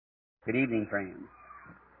Good evening, friends.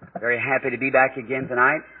 Very happy to be back again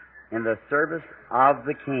tonight in the service of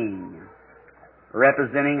the King,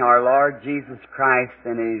 representing our Lord Jesus Christ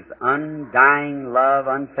and His undying love,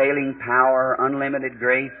 unfailing power, unlimited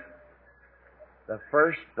grace, the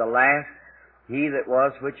first, the last, He that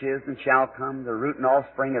was, which is, and shall come, the root and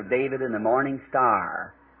offspring of David and the morning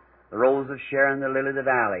star, the rose of Sharon, the lily of the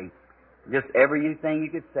valley. Just everything you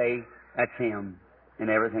could say, that's Him, and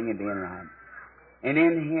everything in being right. And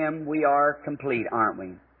in Him we are complete, aren't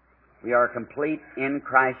we? We are complete in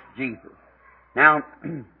Christ Jesus. Now,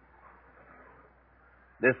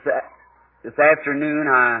 this afternoon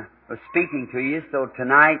I was speaking to you, so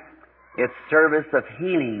tonight it's service of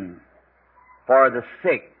healing for the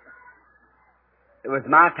sick. It was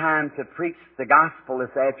my time to preach the gospel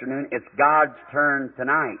this afternoon. It's God's turn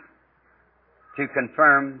tonight to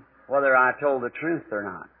confirm whether I told the truth or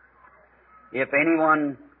not. If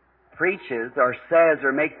anyone preaches or says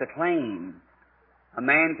or makes a claim, a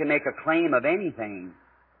man can make a claim of anything,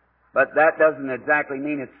 but that doesn't exactly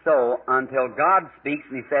mean it's so until God speaks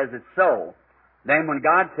and He says it's so. Then when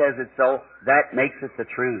God says it's so, that makes it the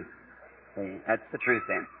truth. See, that's the truth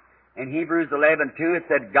then. In Hebrews 11:2 it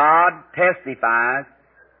said, God testifies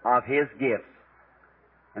of His gifts.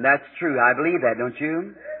 And that's true. I believe that, don't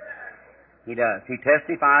you? He does. He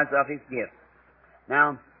testifies of His gifts.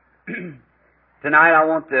 Now, tonight I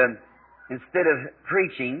want to, instead of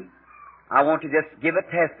preaching, I want to just give a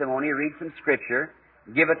testimony, read some Scripture,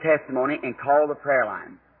 give a testimony, and call the prayer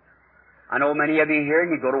line. I know many of you here,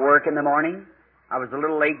 you go to work in the morning. I was a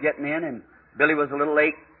little late getting in, and Billy was a little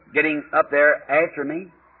late getting up there after me.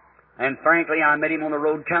 And frankly, I met him on the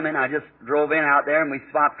road coming. I just drove in out there, and we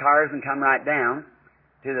swapped cars and come right down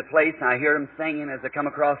to the place. And I hear them singing as I come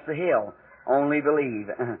across the hill, Only Believe.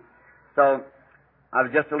 So I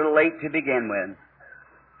was just a little late to begin with.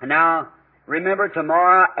 And now, remember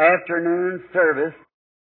tomorrow afternoon service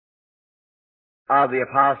of the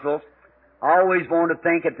apostles. I always want to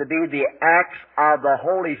think it to be the acts of the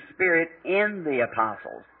Holy Spirit in the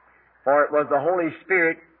apostles. For it was the Holy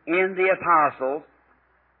Spirit in the apostles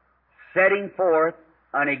setting forth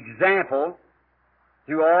an example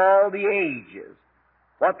through all the ages.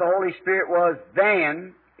 What the Holy Spirit was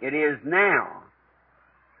then, it is now.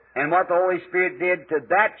 And what the Holy Spirit did to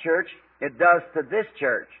that church, it does to this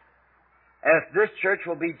church. If this church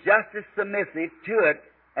will be just as submissive to it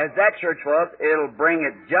as that church was, it'll bring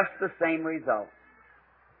it just the same result.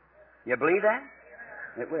 You believe that?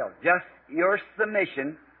 It will. Just your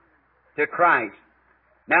submission to Christ.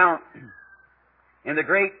 Now, in the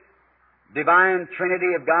great divine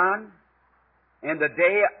Trinity of God, in the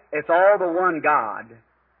day, it's all the one God.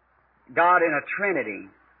 God in a Trinity.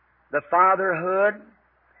 The Fatherhood,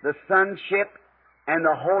 the Sonship, and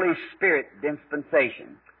the Holy Spirit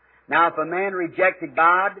dispensation. Now, if a man rejected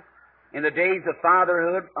God in the days of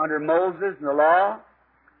fatherhood under Moses and the law,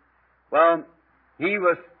 well, he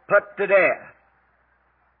was put to death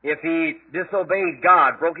if he disobeyed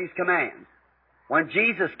God, broke His commands. When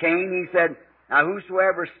Jesus came, He said, now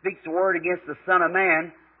whosoever speaks a word against the Son of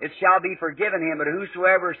Man, it shall be forgiven him, but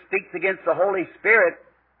whosoever speaks against the Holy Spirit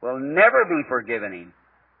will never be forgiven him.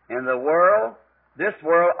 In the world, this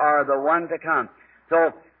world, are the one to come.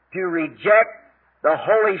 So, to reject the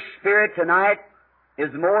Holy Spirit tonight is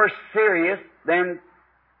more serious than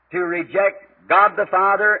to reject God the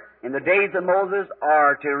Father in the days of Moses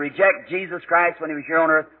or to reject Jesus Christ when He was here on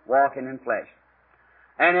earth walking in flesh.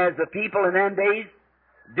 And as the people in them days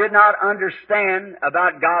did not understand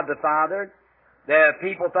about God the Father, the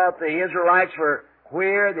people thought the Israelites were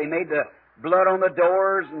queer. They made the blood on the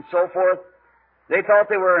doors and so forth. They thought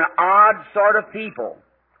they were an odd sort of people.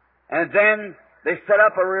 And then they set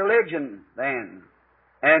up a religion then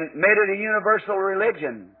and made it a universal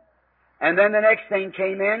religion. And then the next thing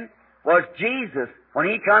came in was Jesus. When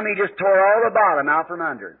He come, He just tore all the bottom out from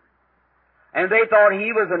under. And they thought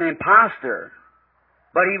He was an impostor.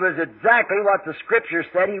 But He was exactly what the Scripture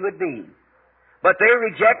said He would be. But they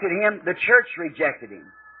rejected Him. The church rejected Him.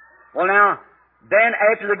 Well, now, then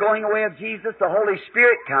after the going away of Jesus, the Holy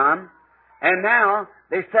Spirit come. And now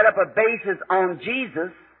they set up a basis on Jesus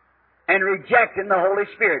and rejecting the Holy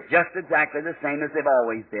Spirit, just exactly the same as they've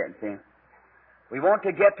always did. See? We want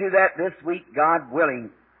to get to that this week, God willing,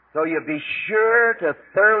 so you'll be sure to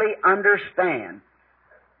thoroughly understand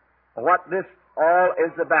what this all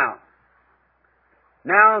is about.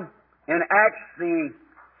 Now, in Acts, the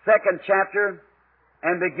 2nd chapter,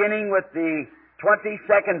 and beginning with the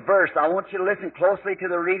 22nd verse, I want you to listen closely to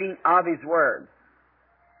the reading of His Word.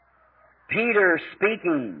 Peter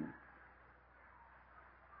speaking.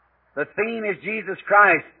 The theme is Jesus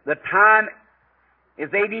Christ. The time is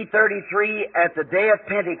AD 33 at the day of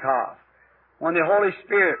Pentecost, when the Holy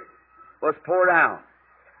Spirit was poured out.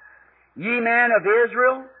 Ye men of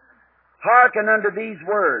Israel, hearken unto these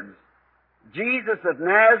words. Jesus of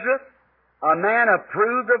Nazareth, a man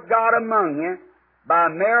approved of God among you by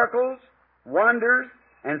miracles, wonders,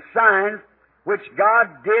 and signs, which God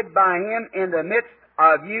did by him in the midst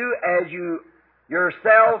of you, as you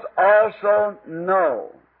yourselves also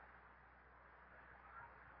know.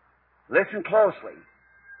 Listen closely.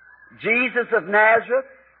 Jesus of Nazareth,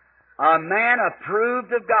 a man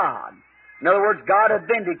approved of God. In other words, God had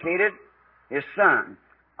vindicated His Son.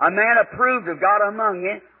 A man approved of God among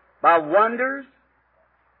you by wonders,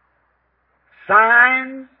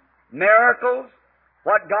 signs, miracles,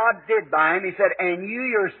 what God did by Him. He said, and you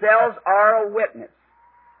yourselves are a witness.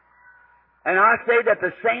 And I say that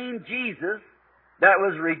the same Jesus that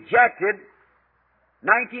was rejected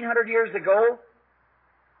 1900 years ago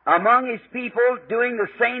among His people, doing the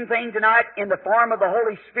same thing tonight in the form of the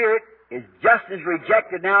Holy Spirit, is just as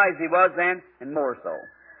rejected now as He was then, and more so.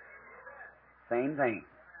 Same thing.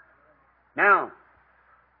 Now,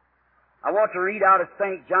 I want to read out of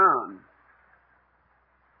St. John,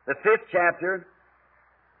 the 5th chapter,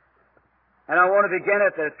 and I want to begin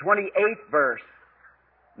at the 28th verse.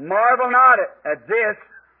 Marvel not at this,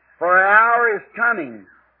 for an hour is coming,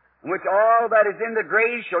 in which all that is in the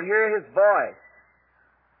grave shall hear His voice,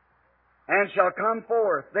 and shall come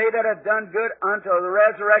forth, they that have done good unto the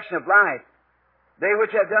resurrection of life, they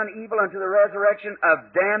which have done evil unto the resurrection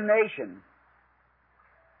of damnation.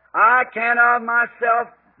 I can of myself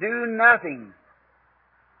do nothing.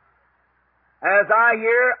 As I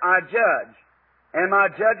hear, I judge, and my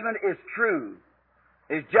judgment is true,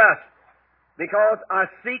 is just, because I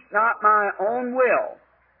seek not my own will,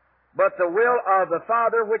 but the will of the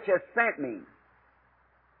Father which has sent me.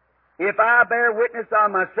 If I bear witness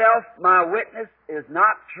of myself, my witness is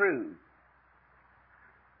not true.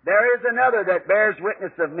 There is another that bears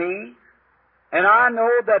witness of me, and I know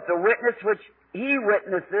that the witness which he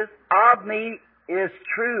witnesses of me is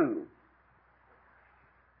true.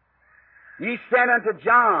 Ye sent unto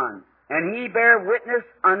John, and he bare witness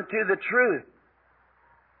unto the truth.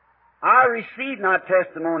 I receive not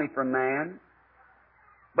testimony from man,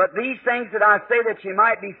 but these things that I say that ye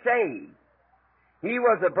might be saved. He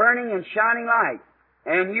was a burning and shining light,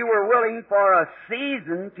 and you were willing for a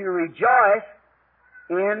season to rejoice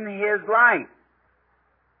in His light.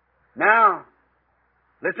 Now,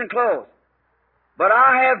 listen close. But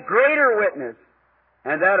I have greater witness,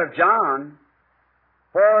 and that of John,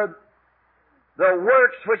 for the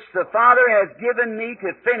works which the Father has given me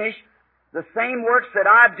to finish, the same works that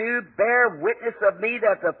I do bear witness of me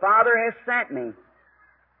that the Father has sent me.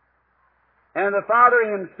 And the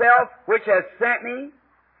Father Himself, which has sent me,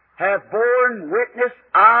 hath borne witness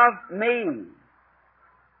of me.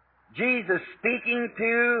 Jesus speaking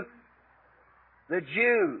to the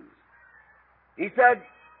Jews. He said,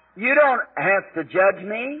 you don't have to judge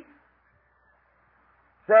me.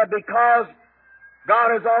 He said, because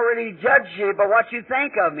God has already judged you by what you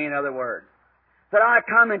think of me, in other words. He said, I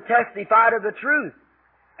come and testify to the truth.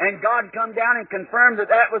 And God come down and confirmed that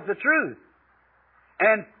that was the truth.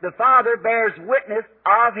 And the Father bears witness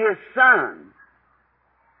of His Son.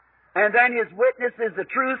 And then His witness is the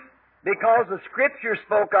truth because the Scripture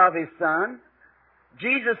spoke of His Son.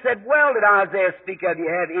 Jesus said, well did Isaiah speak of you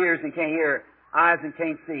have ears and can't hear, eyes and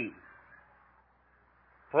can't see.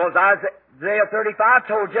 Because Isaiah 35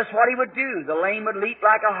 told just what He would do. The lame would leap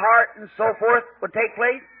like a hart and so forth would take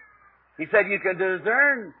place. He said you can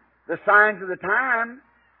discern the signs of the time,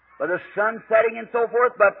 by the sun setting and so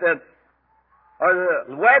forth, but the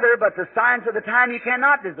weather, but the signs of the time you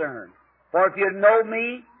cannot discern. For if you'd known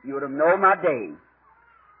me, you would have known my day.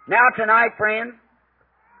 Now tonight, friends,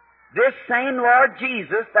 this same Lord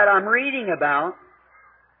Jesus that I'm reading about,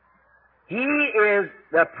 He is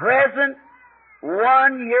the present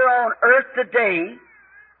one here on earth today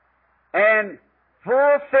and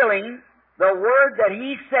fulfilling the word that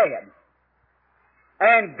He said.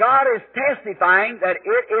 And God is testifying that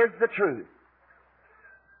it is the truth.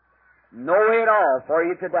 No way at all for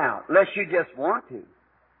you to doubt, unless you just want to.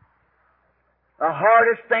 The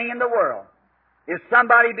hardest thing in the world is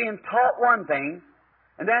somebody being taught one thing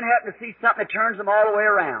and then happen to see something that turns them all the way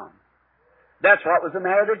around. That's what was the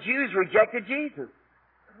matter. The Jews rejected Jesus.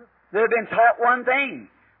 They had been taught one thing.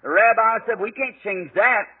 The rabbi said, we can't change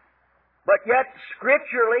that. But yet,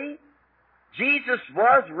 scripturally, Jesus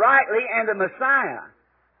was rightly and the Messiah.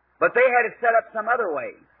 But they had it set up some other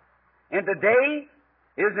way. And today,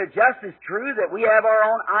 isn't it just as true that we have our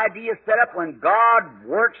own ideas set up when God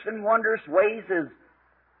works in wondrous ways, His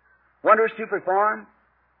wonders to perform?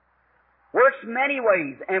 works many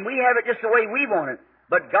ways, and we have it just the way we want it.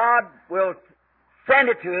 But God will send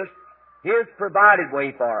it to us His provided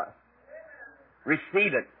way for us.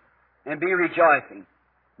 Receive it and be rejoicing.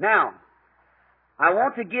 Now, I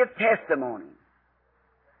want to give testimony.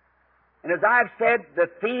 And as I've said, the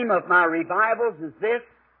theme of my revivals is this,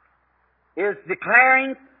 is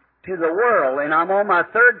declaring to the world, and I'm on my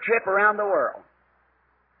third trip around the world,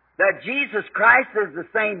 that Jesus Christ is the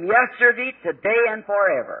same yesterday, today, and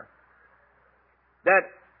forever. That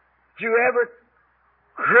through every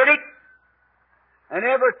critic and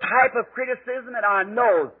every type of criticism, and I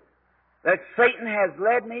know that Satan has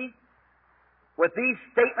led me with these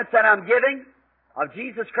statements that I'm giving of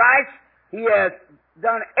Jesus Christ, he has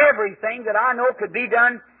done everything that I know could be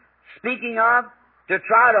done, speaking of, to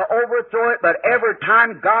try to overthrow it, but every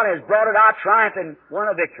time God has brought it out triumph and won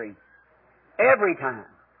a victory. Every time.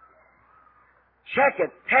 Check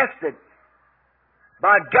it, test it,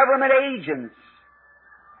 by government agents,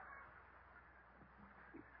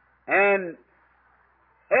 and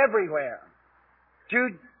everywhere,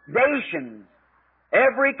 through nations.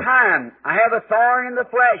 Every time I have a thorn in the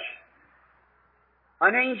flesh,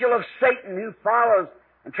 an angel of Satan who follows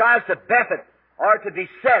and tries to buffet or to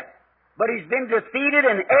beset, but he's been defeated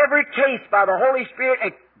in every case by the Holy Spirit,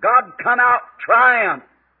 and God come out triumph,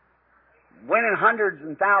 winning hundreds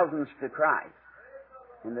and thousands to Christ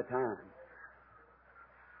in the time.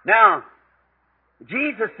 Now,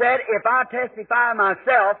 Jesus said, if I testify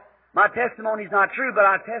myself, my testimony is not true, but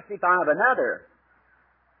I testify of another.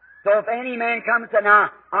 So if any man comes and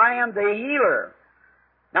now, I am the healer.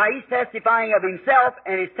 Now he's testifying of himself,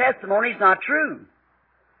 and his testimony is not true.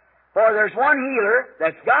 For there's one healer,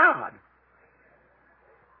 that's God.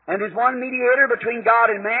 And there's one mediator between God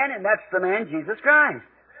and man, and that's the man Jesus Christ.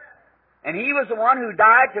 And He was the one who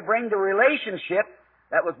died to bring the relationship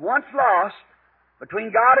that was once lost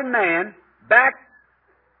between God and man back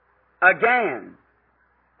again.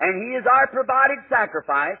 And He is our provided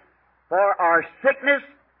sacrifice for our sickness,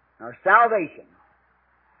 our salvation.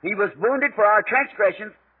 He was wounded for our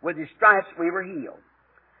transgressions, with His stripes we were healed.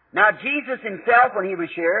 Now Jesus Himself, when He was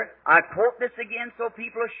here, I quote this again so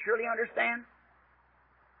people will surely understand.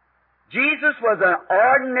 Jesus was an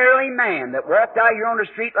ordinary man that walked out here on the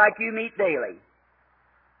street like you meet daily.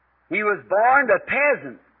 He was born a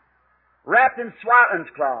peasant, wrapped in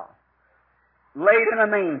swaddling's cloth, laid in a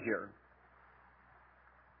manger.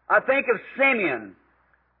 I think of Simeon,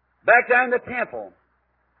 back there in the temple.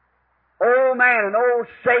 Old man, an old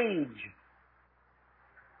sage,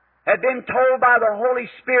 had been told by the Holy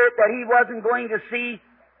Spirit that he wasn't going to see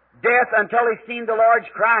death until he seen the Lord's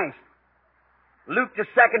Christ. Luke, the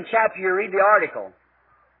 2nd chapter, you read the article.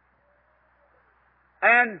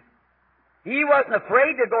 And he wasn't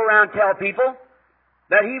afraid to go around and tell people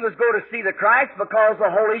that he was going to see the Christ because the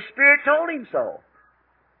Holy Spirit told him so.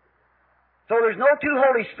 So there's no two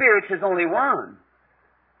Holy Spirits, there's only one.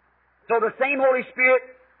 So the same Holy Spirit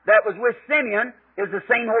that was with Simeon is the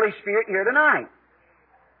same Holy Spirit here tonight.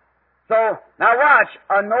 So, now watch,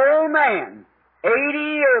 an old man, 80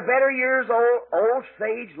 or better years old, old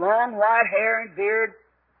sage, long white hair and beard,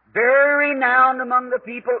 very renowned among the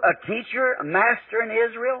people, a teacher, a master in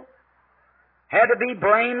Israel, had to be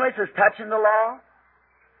blameless as touching the law.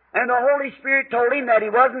 And the Holy Spirit told him that he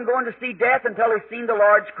wasn't going to see death until he seen the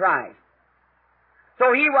Lord's Christ.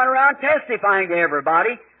 So he went around testifying to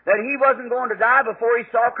everybody that he wasn't going to die before he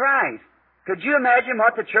saw Christ. Could you imagine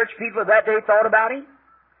what the church people of that day thought about him?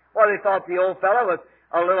 Well, they thought the old fellow was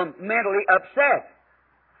a little mentally upset.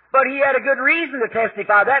 But he had a good reason to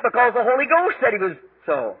testify that because the Holy Ghost said he was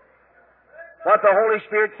so. What the Holy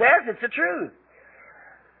Spirit says, it's the truth.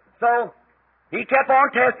 So, he kept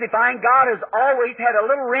on testifying. God has always had a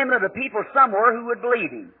little remnant of people somewhere who would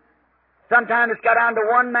believe Him. Sometimes it's got down to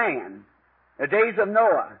one man, the days of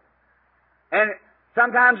Noah. And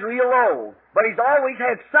sometimes real old. But He's always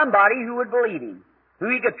had somebody who would believe Him, who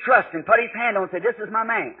He could trust and put His hand on and say, this is my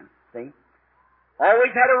man. See?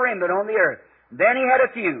 Always had a remnant on the earth. Then He had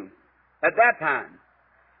a few at that time.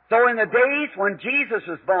 So in the days when Jesus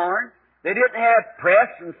was born, they didn't have press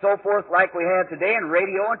and so forth like we have today, and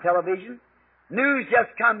radio and television. News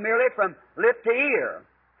just come merely from lip to ear.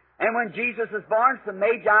 And when Jesus was born, some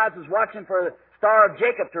Magi was watching for the Star of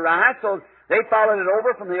Jacob to rise, so they followed it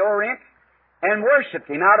over from the Orient and worshipped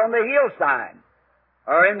Him out on the hillside,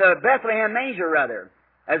 or in the Bethlehem manger, rather,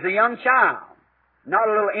 as a young child. Not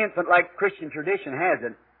a little infant like Christian tradition has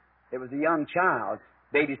it. It was a young child.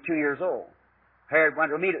 Baby's 2 years old. Herod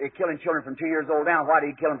went immediately killing children from 2 years old down. Why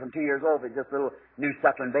did he kill them from 2 years old if it's just a little new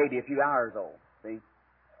suckling baby a few hours old? See?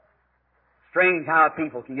 Strange how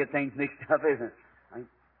people can get things mixed up, isn't it?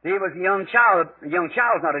 See, it was a young child. A young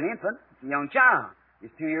child's not an infant. a young child.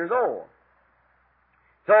 He's 2 years old.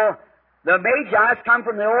 So the Magi come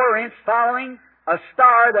from the Orient following a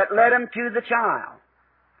star that led them to the child.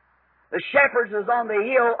 The shepherds was on the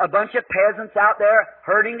hill, a bunch of peasants out there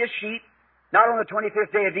herding the sheep, not on the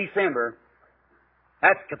 25th day of December.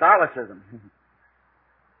 That's Catholicism.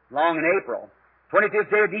 Long in April.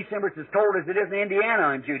 25th day of December, it's as cold as it is in Indiana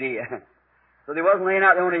and Judea. So they wasn't laying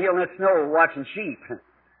out there on the hill in the snow watching sheep.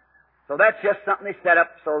 So that's just something they set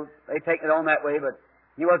up, so they take it on that way, but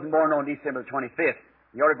he wasn't born on December the 25th.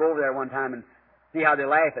 You ought to go over there one time and see how they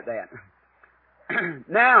laugh at that.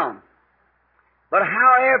 Now, but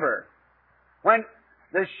however, when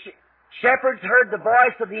the shepherds heard the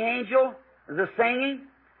voice of the angel, the singing,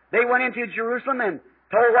 they went into Jerusalem and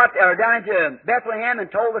told down into Bethlehem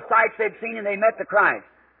and told the sights they'd seen, and they met the Christ.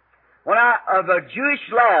 Well, now, of a Jewish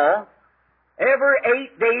law,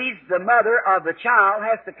 every 8 days the mother of the child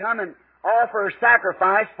has to come and offer a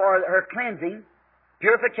sacrifice for her cleansing,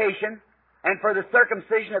 purification, and for the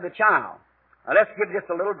circumcision of the child. Now, let's give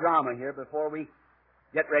just a little drama here before we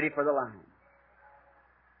get ready for the line.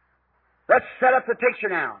 Let's set up the picture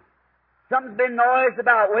now. Something's been noised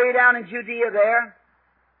about way down in Judea there,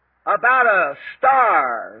 about a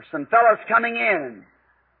star, some fellows coming in,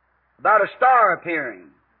 about a star appearing.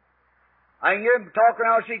 I hear them talk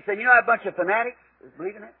around the street and say, you know, a bunch of fanatics is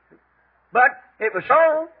believing it. But it was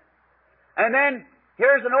so. And then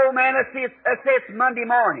here's an old man, let's say it's Monday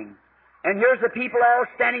morning, and here's the people all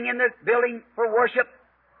standing in the building for worship.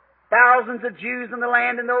 Thousands of Jews in the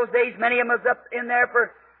land in those days, many of them was up in there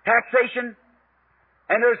for taxation.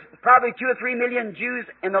 And there's probably 2 or 3 million Jews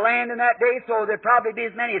in the land in that day, so there'd probably be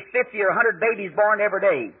as many as 50 or 100 babies born every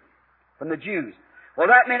day from the Jews. Well,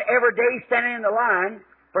 that meant every day standing in the line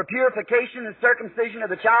for purification and circumcision of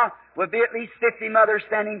the child would be at least 50 mothers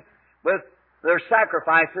standing with their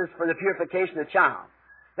sacrifices for the purification of the child.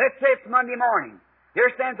 Let's say it's Monday morning.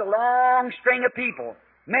 Here stands a long string of people,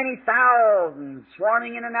 many thousands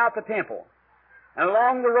swarming in and out the temple. And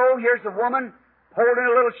along the road, here's a woman holding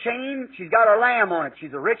a little chain. She's got a lamb on it.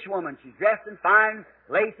 She's a rich woman. She's dressed in fine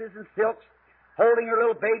laces and silks, holding her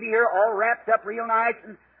little baby here, all wrapped up real nice.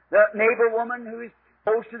 And the neighbor woman who is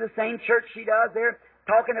close to the same church she does, they're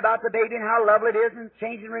talking about the baby and how lovely it is and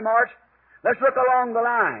changing remarks. Let's look along the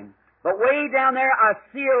line. But way down there, I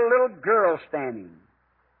see a little girl standing,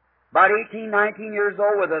 about 18, 19 years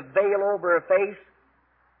old, with a veil over her face,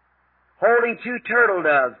 holding 2 turtle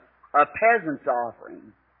doves, a peasant's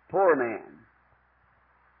offering. Poor man.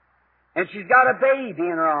 And she's got a baby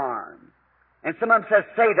in her arms. And some of them says,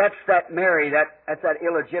 say, that's that Mary, that's that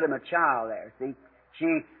illegitimate child there, see?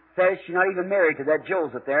 She says she's not even married to that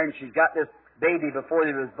Joseph there, and she's got this baby before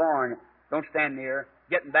he was born. Don't stand near.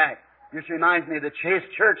 Getting back. Just reminds me of his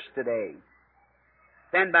church today.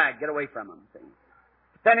 Stand back. Get away from them, see?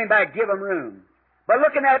 Standing back, give them room. But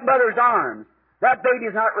look in that mother's arms. That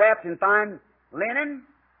baby's not wrapped in fine linen.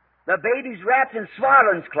 The baby's wrapped in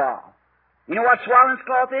swaddling's cloth. You know what swaddling's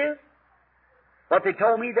cloth is? What they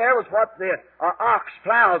told me there was what the ox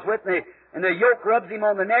plows with, and the yoke rubs him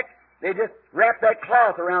on the neck. They just wrap that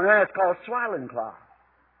cloth around there, and it's called swaddling cloth.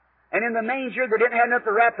 And in the manger, they didn't have enough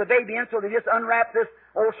to wrap the baby in, so they just unwrapped this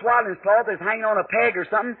old swaddling cloth that's hanging on a peg or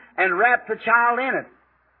something and wrapped the child in it.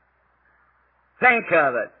 Think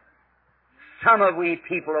of it. Some of we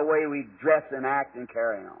people, the way we dress and act and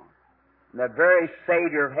carry on. And the very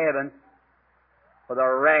Savior of heaven with a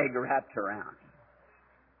rag wrapped around.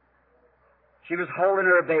 She was holding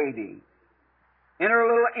her baby. In her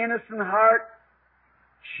little innocent heart,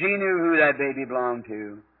 she knew who that baby belonged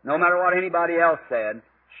to. No matter what anybody else said,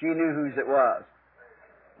 she knew whose it was.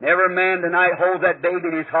 And every man tonight holds that baby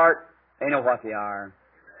in his heart. They know what they are,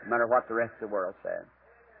 no matter what the rest of the world said.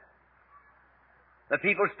 The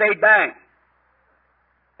people stayed back.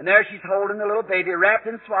 And there she's holding the little baby, wrapped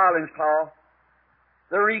in swaddling cloth.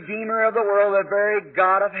 The Redeemer of the world, the very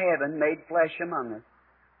God of heaven, made flesh among us.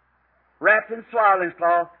 Wrapped in swaddling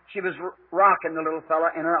cloth, she was rocking the little fellow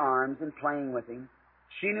in her arms and playing with him.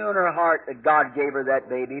 She knew in her heart that God gave her that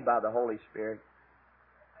baby by the Holy Spirit.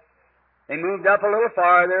 They moved up a little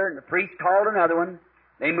farther, and the priest called another one.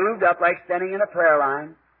 They moved up like standing in a prayer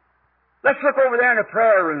line. Let's look over there in a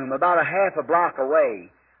prayer room about a half a block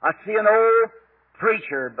away. I see an old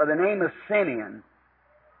preacher by the name of Simeon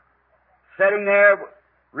sitting there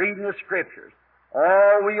reading the Scriptures.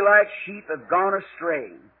 All we like sheep have gone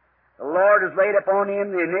astray. The Lord has laid upon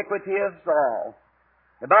him the iniquity of us all.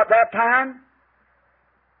 About that time,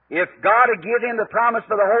 if God had given him the promise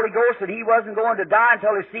for the Holy Ghost that he wasn't going to die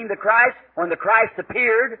until he seen the Christ, when the Christ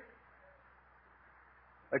appeared,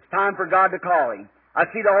 it's time for God to call him. I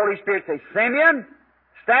see the Holy Spirit say, Simeon,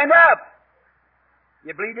 stand up.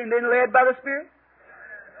 You believe in being led by the Spirit?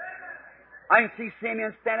 I can see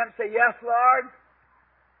Simeon stand up and say, yes, Lord.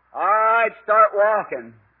 All right, start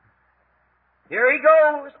walking. Here he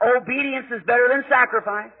goes. Obedience is better than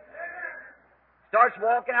sacrifice. Starts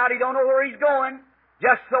walking out. He don't know where he's going.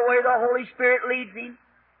 Just the way the Holy Spirit leads him.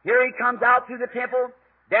 Here he comes out through the temple,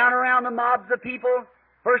 down around the mobs of people.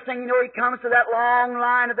 First thing you know, he comes to that long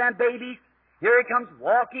line of them babies. Here he comes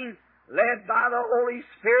walking, led by the Holy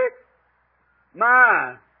Spirit.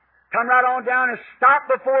 My, come right on down and stop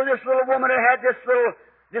before this little woman that had this little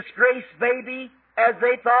disgraced baby, as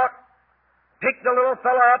they thought. Picked the little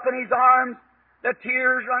fellow up in his arms, the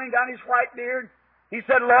tears running down his white beard. He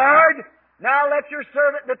said, Lord, now let your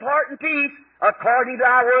servant depart in peace, according to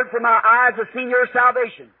thy word, for my eyes have seen your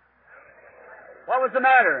salvation. What was the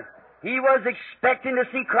matter? He was expecting to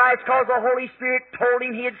see Christ because the Holy Spirit told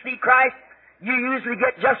him he'd see Christ. You usually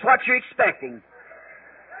get just what you're expecting.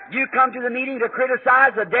 You come to the meeting to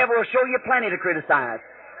criticize, the devil will show you plenty to criticize.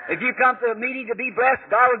 If you come to a meeting to be blessed,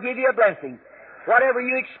 God will give you a blessing. Whatever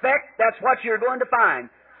you expect, that's what you're going to find.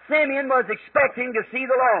 Simeon was expecting to see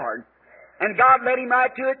the Lord, and God led him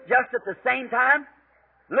right to it just at the same time.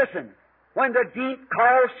 Listen, when the deep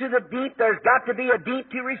calls to the deep, there's got to be a deep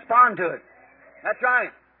to respond to it. That's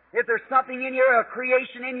right. If there's something in here, a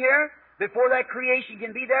creation in here, before that creation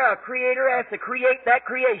can be there, a creator has to create that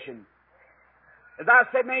creation. As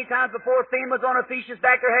I've said many times before, fin was on a fish's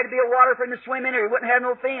back, there had to be a water for him to swim in, or he wouldn't have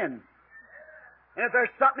no fin. And if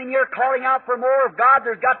there's something in here calling out for more of God,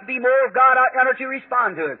 there's got to be more of God out yonder to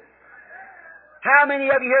respond to it. How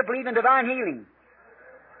many of you here believe in divine healing?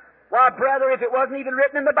 Why, brother, if it wasn't even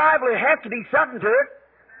written in the Bible, it has to be something to it.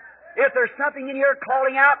 If there's something in here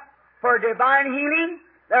calling out for divine healing,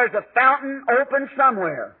 there's a fountain open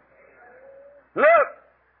somewhere. Look,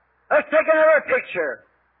 let's take another picture.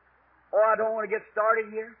 Oh, I don't want to get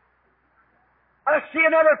started here. Let's see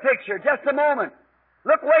another picture, just a moment.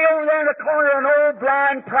 Look way over there in the corner, an old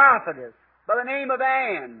blind prophetess by the name of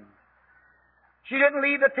Anne. She didn't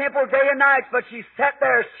leave the temple day and night, but she sat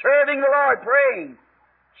there serving the Lord, praying.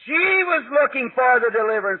 She was looking for the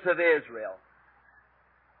deliverance of Israel.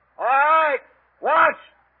 All right, watch.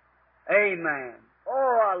 Amen.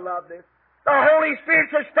 Oh, I love this. The Holy Spirit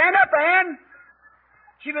says, stand up, Anne.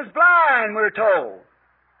 She was blind, we're told.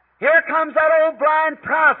 Here comes that old blind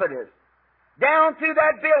prophetess down through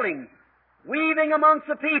that building, weaving amongst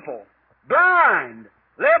the people, blind,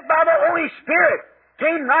 led by the Holy Spirit,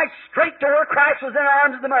 came right straight to where Christ was in the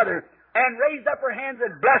arms of the mother, and raised up her hands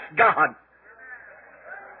and blessed God.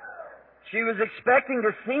 She was expecting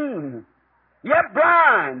to see, yet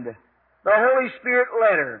blind. The Holy Spirit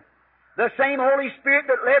led her. The same Holy Spirit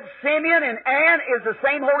that led Simeon and Anne is the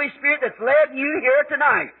same Holy Spirit that's led you here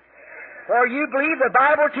tonight. For you believe the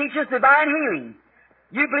Bible teaches divine healing.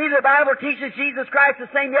 You believe the Bible teaches Jesus Christ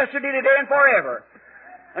the same yesterday, today, and forever.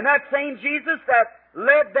 And that same Jesus that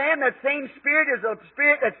led them, that same Spirit is the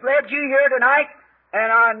Spirit that's led you here tonight,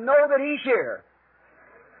 and I know that He's here.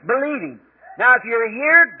 Believe Him. Now, if you're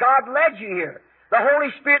here, God led you here. The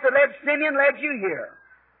Holy Spirit that led Simeon led you here.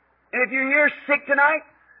 And if you're here sick tonight,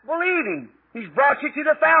 believe Him. He's brought you to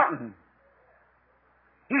the fountain.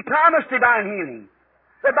 He promised divine healing.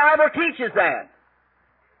 The Bible teaches that.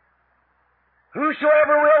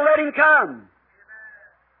 Whosoever will, let him come.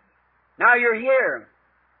 Now you're here.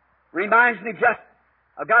 Reminds me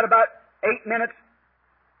I've got about 8 minutes.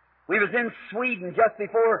 We was in Sweden just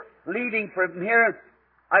before leaving from here.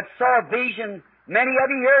 I saw a vision. Many of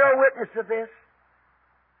you here are witness of this.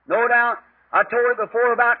 No doubt. I told it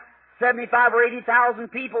before, about 75 or 80,000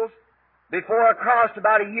 people. Before I crossed,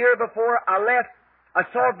 about a year before I left, I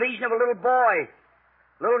saw a vision of a little boy.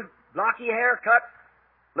 Little blocky haircut,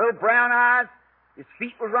 little brown eyes. His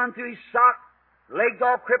feet would run through his sock, legs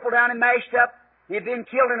all crippled down and mashed up. He had been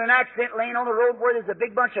killed in an accident laying on the road where there's a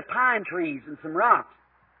big bunch of pine trees and some rocks.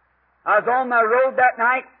 I was on my road that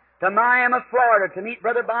night to Miami, Florida, to meet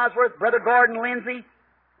Brother Bosworth, Brother Gordon Lindsay,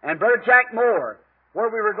 and Brother Jack Moore, where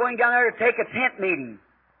we were going down there to take a tent meeting.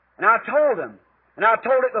 And I told them, and I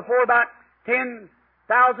told it before about 10,000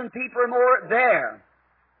 people or more there.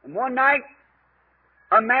 And one night,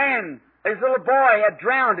 a man, his little boy, had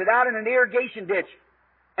drowned it out in an irrigation ditch.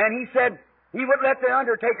 And he said he wouldn't let the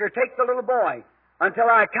undertaker take the little boy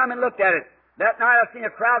until I come and looked at it. That night I seen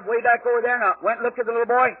a crowd way back over there, and I went and looked at the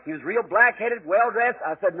little boy. He was real black-headed, well-dressed.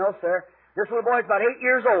 I said, no, sir. This little boy's about 8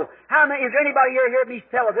 years old. Is there anybody here heard me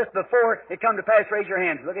tell of this before it come to pass? Raise your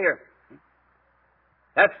hands. Look here.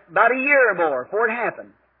 That's about a year or more before it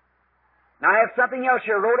happened. Now I have something else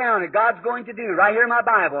here wrote down that God's going to do right here in my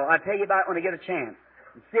Bible. I'll tell you about it when I get a chance.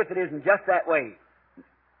 And see if it isn't just that way.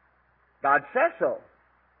 God says so.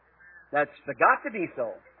 That's got to be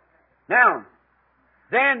so. Now,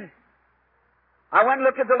 then, I went and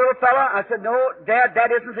looked at the little fellow. I said, no, Dad,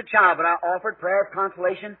 that isn't the child. But I offered prayer of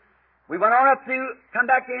consolation. We went on come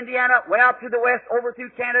back to Indiana, went out through the west, over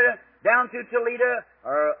through Canada, down through Toledo,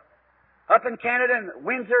 or up in Canada and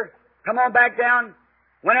Windsor, come on back down,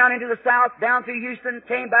 went out into the south, down through Houston,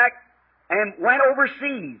 came back, and went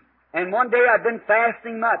overseas. And one day I'd been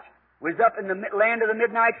fasting much. Was up in the land of the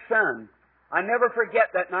midnight sun. I never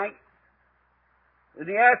forget that night. In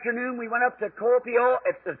the afternoon, we went up to Kuopio.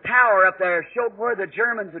 It's the tower up there showed where the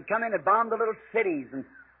Germans would come in and bomb the little cities, and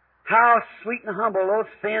how sweet and humble those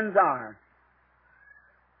Finns are.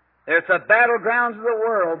 It's the battlegrounds of the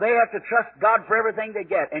world. They have to trust God for everything they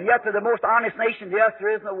get. And yet they're the most honest nation to us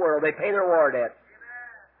there is in the world. They pay their war debts.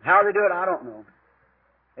 How they do it, I don't know.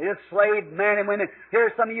 They just slave men and women.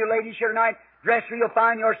 Here's some of you ladies here tonight, dressed real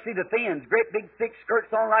fine. You'll see the Finns. Great big thick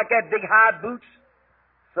skirts on like that, big high boots.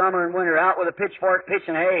 Summer and winter, out with a pitchfork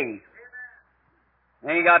pitching hay.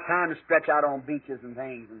 They ain't got time to stretch out on beaches and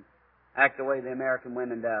things and act the way the American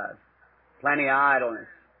women does. Plenty of idleness.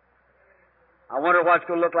 I wonder what it's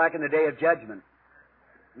going to look like in the day of judgment.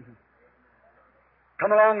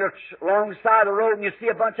 Come along the side of the road and you see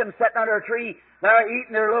a bunch of them sitting under a tree. They're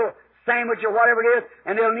eating their little sandwich or whatever it is,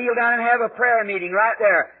 and they'll kneel down and have a prayer meeting right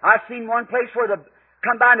there. I've seen one place where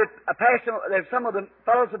come by to pass some of the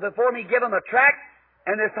fellows before me give them a tract.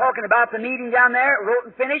 And they're talking about the meeting down there, wrote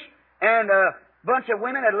and finished, and a bunch of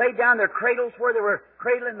women had laid down their cradles where they were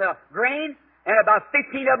cradling the grain, and about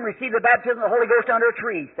 15 of them received the baptism of the Holy Ghost under a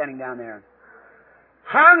tree standing down there.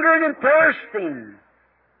 Hungering and thirsting.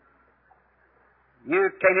 You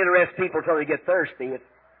can't interest people till they get thirsty. It's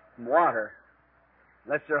water.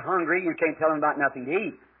 Unless they're hungry, you can't tell them about nothing to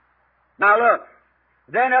eat. Now look,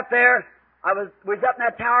 then up there, I was up in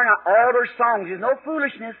that tower, and all their songs, there's no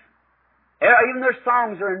foolishness. Even their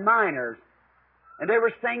songs are in minors. And they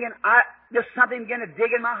were singing, just something began to dig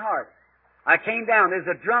in my heart. I came down. There's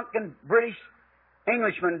a drunken British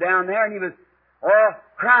Englishman down there, and he was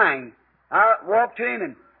crying. I walked to him,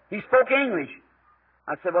 and he spoke English.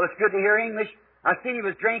 I said, well, it's good to hear English. I seen he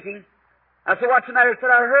was drinking. I said, what's the matter? He said,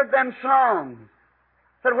 I heard them songs.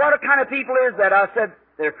 I said, what kind of people is that? I said,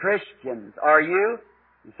 they're Christians. Are you?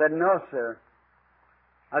 He said, no, sir.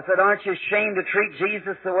 I said, aren't you ashamed to treat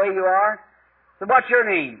Jesus the way you are? I said, what's your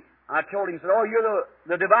name? I told him, he said, oh, you're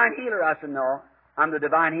the divine healer. I said, no, I'm the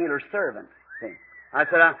divine healer's servant. See? I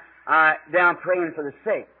said, I'm down praying for the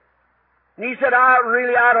sick. And he said, I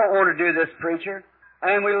don't want to do this, preacher.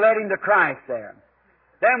 And we led him to Christ there.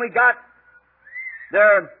 Then we got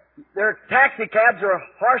their taxi cabs are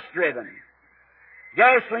horse-driven.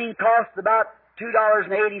 Gasoline costs about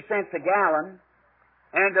 $2.80 a gallon.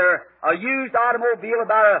 And a used automobile,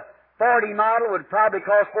 about a 40 model, would probably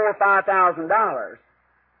cost $4,000 or $5,000.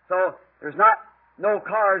 So there's no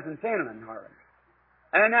cars in Finland, hardly.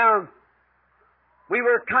 And now we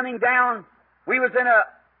were coming down. We was in a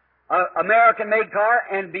American-made car,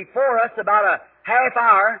 and before us, about a half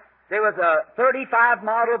hour, there was a 35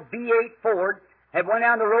 model B8 Ford had went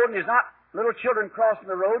down the road, and there's not little children crossing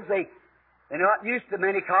the roads. They're not used to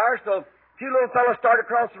many cars, so two little fellows started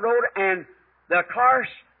across the road, and the cars,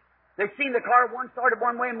 they seen the car, one started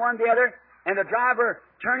one way and one the other, and the driver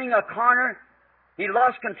turning a corner, he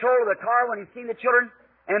lost control of the car when he seen the children,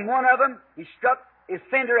 and one of them, he struck his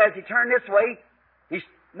fender as he turned this way, he's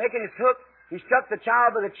making his hook, he struck the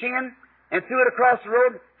child with the chin, and threw it across the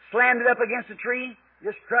road, slammed it up against a tree,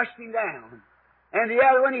 just crushed him down. And the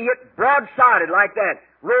other one, he hit broadsided like that,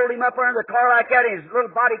 rolled him up under the car like that, and his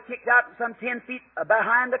little body kicked out some 10 feet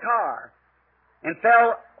behind the car, and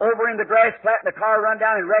fell over in the grass flat, and the car run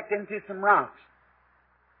down and wrecked into some rocks.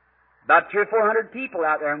 About 300 or 400 people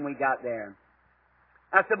out there when we got there.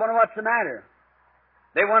 I said, wonder what's the matter?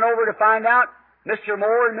 They went over to find out Mr.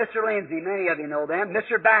 Moore and Mr. Lindsay, many of you know them.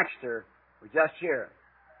 Mr. Baxter was just here.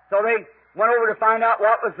 So they went over to find out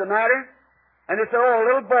what was the matter, and they said, oh, a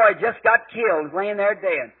little boy just got killed, laying there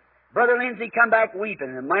dead. Brother Lindsay come back weeping,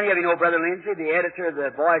 and many of you know Brother Lindsay, the editor of the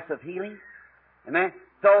Voice of Healing. Amen?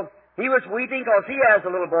 So he was weeping because he has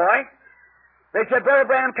a little boy. They said, Brother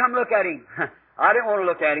Branham, come look at him. I didn't want to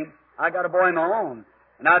look at him. I got a boy of my own.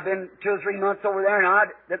 And I've been 2 or 3 months over there, and I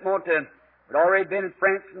didn't want to. I'd already been in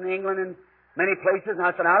France and England and many places, and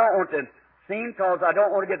I said, I don't want to see him because I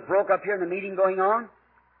don't want to get broke up here in the meeting going on.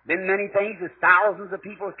 Been many things. There's thousands of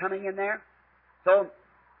people coming in there. So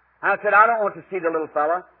I said, I don't want to see the little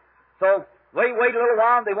fella. So wait a little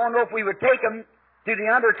while. They won't know if we would take him to the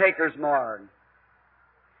undertaker's morgue.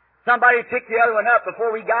 Somebody picked the other one up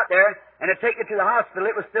before we got there and had taken it to the hospital.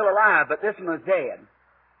 It was still alive, but this one was dead.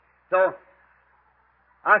 So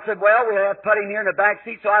I said, well, we'll have to put him here in the back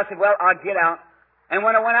seat. So I said, well, I'll get out. And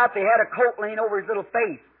when I went out, they had a coat laying over his little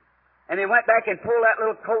face. And they went back and pulled that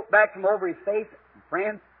little coat back from over his face.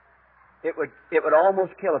 Friends, it would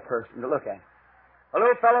almost kill a person to look at. A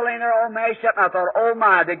little fellow laying there all mashed up, and I thought, oh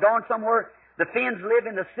my, they'd gone somewhere. The Finns live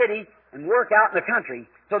in the city and work out in the country.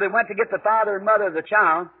 So they went to get the father and mother of the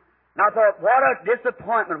child. And I thought, what a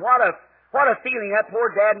disappointment, what a feeling that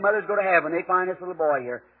poor dad and mother's going to have when they find this little boy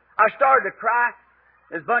here. I started to cry.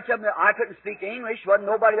 There's a bunch of them that I couldn't speak English. Wasn't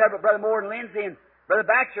nobody there but Brother Moore and Lindsay and Brother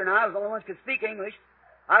Baxter and I was the only ones who could speak English.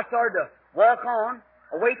 I started to walk on,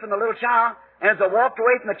 away from the little child. And as I walked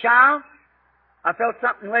away from the child, I felt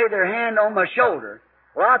something lay their hand on my shoulder.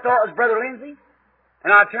 Well, I thought it was Brother Lindsay.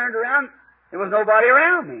 And I turned around. There was nobody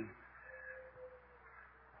around me.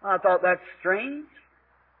 I thought, that's strange.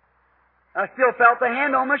 I still felt the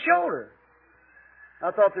hand on my shoulder.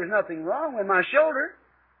 I thought, there's nothing wrong with my shoulder.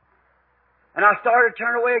 And I started to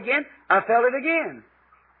turn away again. I felt it again.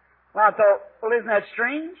 Well, I thought, well, isn't that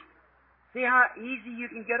strange? See how easy you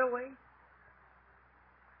can get away?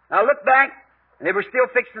 I looked back, and they were still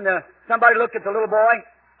fixing somebody looked at the little boy.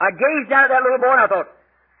 I gazed down at that little boy, and I thought,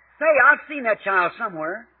 say, I've seen that child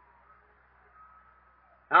somewhere.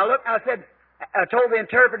 I looked, I said, I told the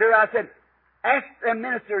interpreter, I said, ask the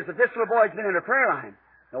ministers if this little boy's been in a prayer line.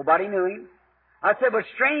 Nobody knew him. I said, but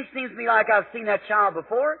strange seems to me like I've seen that child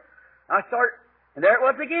before. And there it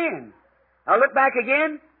was again. I looked back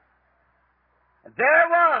again, and there it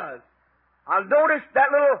was. I noticed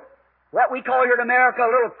that little, what we call here in America,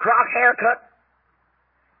 a little croc haircut.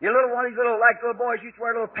 Your little one of these little, like little boys used to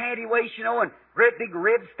wear little panty waist, and great big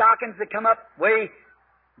rib stockings that come up way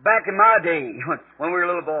back in my day when we were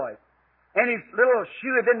little boys. And his little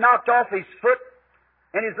shoe had been knocked off his foot,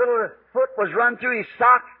 and his little foot was run through his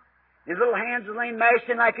sock. His little hands was laying mashed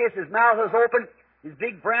in like this. His mouth was open. His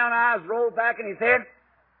big brown eyes rolled back in his head.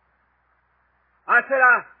 I said,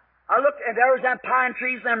 I looked, and there was them pine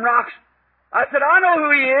trees, them rocks. I said, I know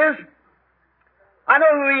who he is. I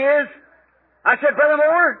know who he is. I said, Brother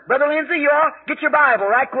Moore, Brother Lindsay, you all get your Bible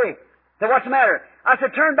right quick. I said, what's the matter? I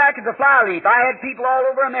said, turn back to the flyleaf. I had people all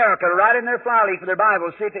over America write in their flyleaf for their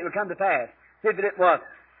Bible, see if it would come to pass. See if it was.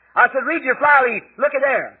 I said, read your flyleaf. Look at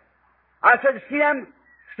there. I said, see them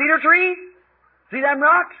cedar trees? See them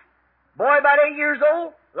rocks? Boy about 8 years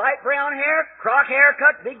old, light brown hair, croc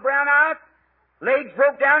haircut, big brown eyes, legs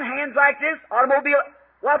broke down, hands like this, automobile.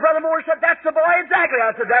 Well, Brother Moore said, that's the boy exactly.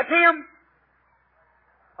 I said, that's him.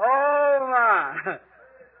 Oh, my.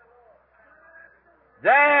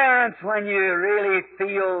 That's when you really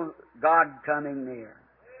feel God coming near.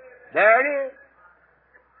 There it is.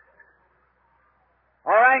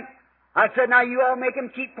 All right. I said, now you all make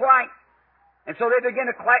him keep quiet. And so they began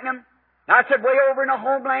to quieten him. I said, way over in the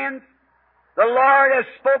homelands, the Lord has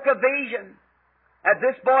spoke a vision that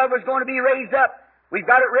this boy was going to be raised up. We've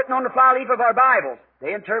got it written on the flyleaf of our Bibles.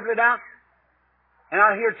 They interpret it out. And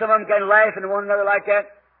I heard some of them kind of laughing at one another like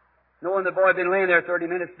that, knowing the boy had been laying there 30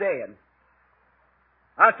 minutes dead.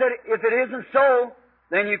 I said, if it isn't so,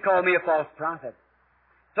 then you call me a false prophet.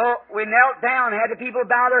 So we knelt down, had the people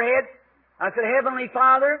bow their heads. I said, Heavenly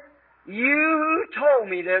Father, you told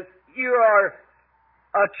me this. You are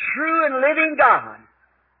a true and living God.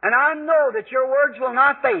 And I know that your words will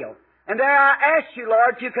not fail. And there I ask you,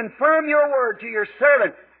 Lord, to confirm your word to your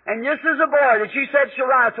servant. And this is a boy that you said shall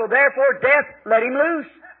rise. So therefore, death, let him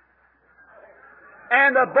loose.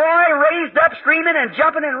 And the boy raised up screaming and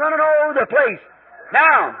jumping and running all over the place.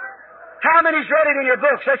 Now, how many's read it in your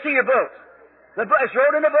books? Let's see your books. It's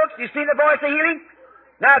wrote in the books. You see the voice of healing?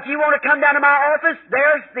 Now, if you want to come down to my office,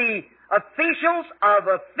 there's the officials of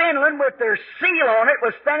Finland with their seal on it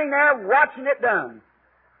was standing there watching it done.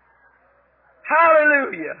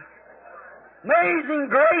 Hallelujah. Amazing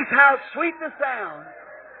grace, how sweet the sound.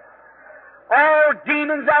 All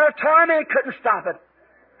demons out of torment couldn't stop it.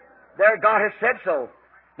 There, God has said so.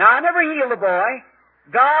 Now, I never healed the boy.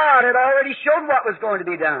 God had already shown what was going to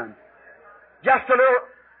be done. Just a little,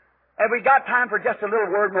 have we got time for just a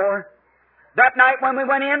little word more? That night when we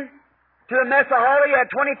went in to the mess hall, you had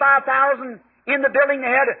 25,000 in the building.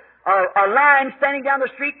 They had a line standing down the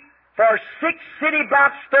street for 6 city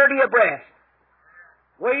blocks, 30 abreast,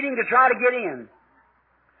 waiting to try to get in.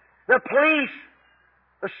 The police,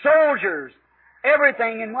 the soldiers,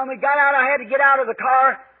 everything. And when we got out, I had to get out of the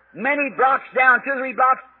car many blocks down, 2 or 3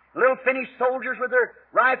 blocks, little Finnish soldiers with their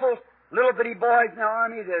rifles, little bitty boys in the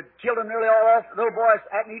army that killed them nearly all off. Little boys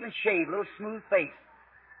hadn't even shaved, little smooth face.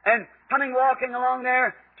 And coming walking along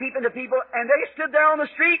there, keeping the people, and they stood there on the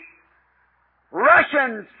street,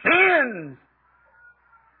 Russians, Finns,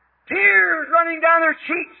 tears running down their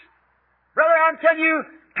cheeks. Brother, I'm telling you,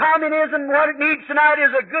 communism, what it needs tonight is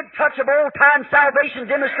a good touch of old-time salvation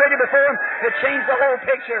demonstrated before them to change the whole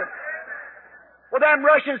picture. Well, them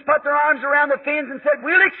Russians put their arms around the Finns and said,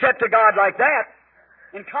 we'll accept a God like that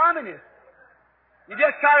in communism. You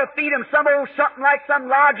just try to feed them some old something like some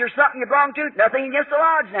lodge or something you belong to. Nothing against the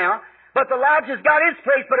lodge now. But the lodge has got its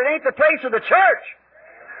place, but it ain't the place of the church.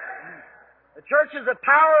 The church is the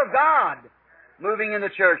power of God moving in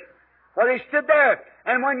the church. Well, they stood there.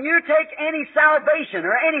 And when you take any salvation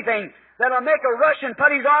or anything that'll make a Russian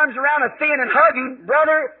put his arms around a Finn and hug him,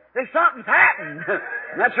 brother, then something's happened.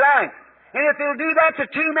 That's right. And if he'll do that to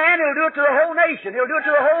two men, he'll do it to the whole nation. He'll do it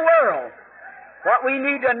to the whole world. What we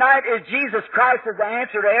need tonight is Jesus Christ as the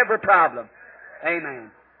answer to every problem. Amen.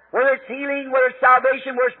 Whether it's healing, whether it's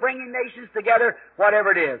salvation, whether it's bringing nations together, whatever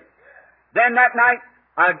it is. Then that night,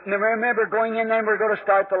 I remember going in there and we were going to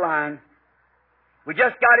start the line. We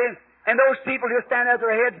just got in, and those people just standing with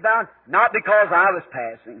their heads bowed, not because I was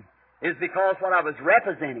passing. It's because what I was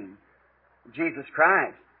representing, Jesus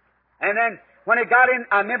Christ. And then when it got in,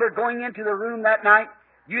 I remember going into the room that night.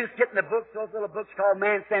 You just get in the books, those little books called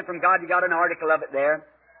Man Sent from God. You got an article of it there.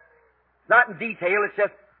 It's not in detail. It's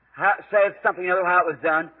just how it says something other how it was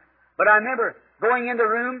done. But I remember going in the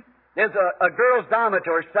room. There's a girl's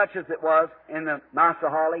dormitory, such as it was in the Massa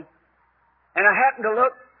Holly. And I happened to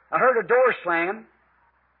look. I heard a door slam.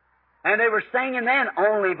 And they were singing then,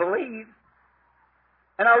 Only Believe.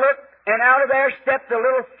 And I looked, and out of there stepped a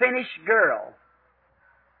little Finnish girl.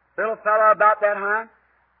 Little fellow about that high.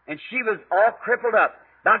 And she was all crippled up.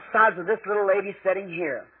 About the size of this little lady sitting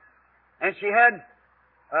here. And she had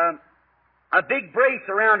a big brace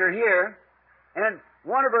around her here, and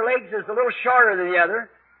one of her legs is a little shorter than the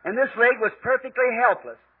other, and this leg was perfectly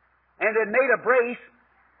helpless. And they'd made a brace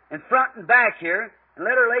in front and back here, and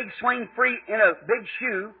let her leg swing free in a big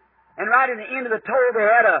shoe, and right in the end of the toe they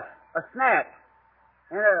had a snap.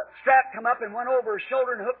 And a strap come up and went over her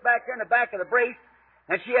shoulder and hooked back there in the back of the brace,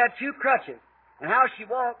 and she had two crutches. And how she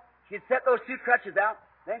walked, she'd set those two crutches out,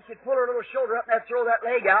 then she'd pull her little shoulder up and that'd throw that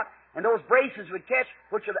leg out, and those braces would catch,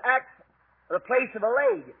 which would act the place of a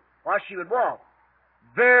leg while she would walk.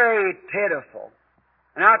 Very pitiful.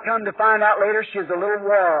 And I come to find out later she was a little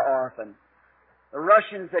war orphan. The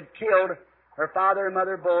Russians had killed her father and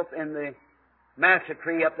mother both in the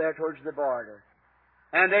massacre up there towards the border.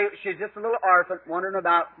 And she's just a little orphan, wondering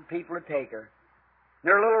about people to take her.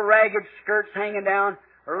 And her little ragged skirts hanging down,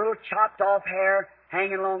 her little chopped off hair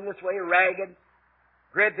hanging along this way, ragged.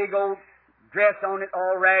 Great big old dress on it,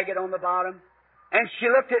 all ragged on the bottom. And she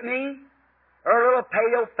looked at me, her little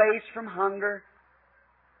pale face from hunger.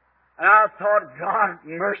 And I thought, God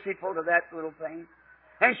merciful to that little thing.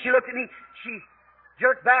 And she looked at me, she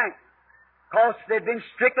jerked back, because they'd been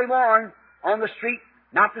strictly warned on the street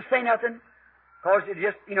not to say nothing, because it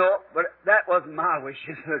just, but that wasn't my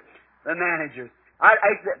wishes, the manager's. I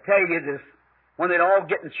tell you this, when they'd all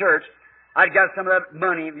get in church, I'd got some of that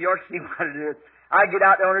money, if you ought to see what it is. I'd get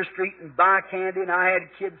out there on the street and buy candy, and I had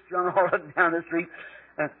kids strung all up down the street.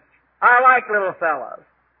 I like little fellows.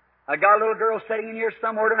 I got a little girl sitting in here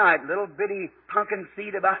somewhere tonight, little bitty pumpkin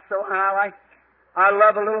seed about so high. I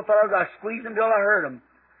love the little fellows. I squeeze them till I hurt them.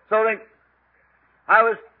 So then, I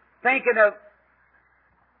was thinking of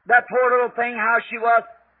that poor little thing, how she was,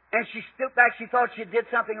 and she stooped back. She thought she did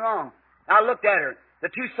something wrong. I looked at her. The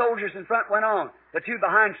two soldiers in front went on. The two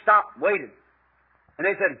behind stopped, waited. And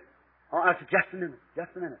they said, I said, just a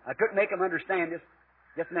minute. I couldn't make them understand this.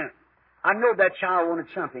 Just a minute. I know that child wanted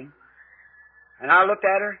something. And I looked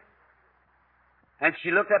at her, and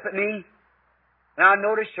she looked up at me, and I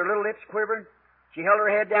noticed her little lips quivering. She held her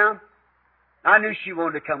head down. I knew she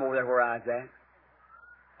wanted to come over there where I was at.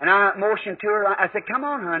 And I motioned to her. I said, come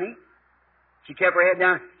on, honey. She kept her head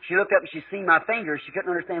down. She looked up and she seen my fingers. She couldn't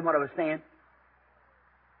understand what I was saying.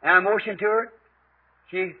 And I motioned to her.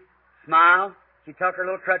 She smiled. She took her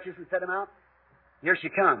little crutches and set them out. Here she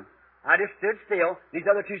come. I just stood still. These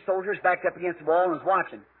other two soldiers backed up against the wall and was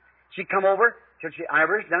watching. She come over. I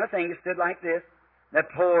never done a thing. Just stood like this. That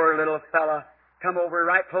poor little fella come over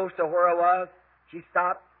right close to where I was. She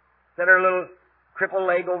stopped, set her little crippled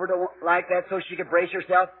leg over to like that so she could brace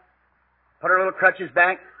herself. Put her little crutches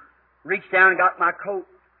back. Reached down and got my coat.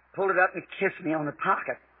 Pulled it up and kissed me on the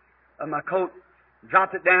pocket of my coat.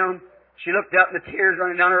 Dropped it down. She looked up and the tears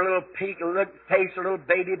running down her little face, her little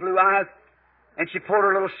baby blue eyes. And she pulled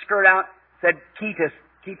her little skirt out, said, Ketus.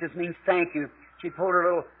 Ketus means thank you. She pulled her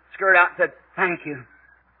little skirt out and said, thank you.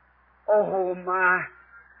 Oh, my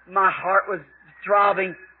heart was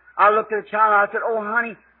throbbing. I looked at the child and I said, oh,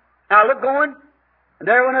 honey. And I looked going, and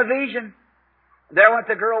there went a vision. There went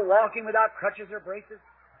the girl walking without crutches or braces.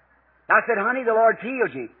 I said, honey, the Lord's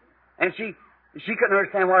healed you. And she She couldn't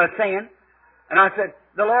understand what I was saying. And I said,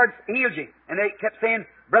 the Lord's healed you. And they kept saying,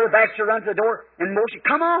 Brother Baxter runs to the door and motion,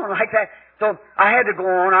 come on, like that. So I had to go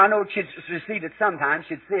on. I know she'd receive it sometimes.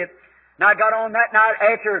 She'd see it. And I got on that night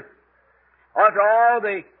after all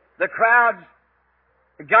the crowds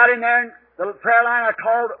got in there, and the prayer line, I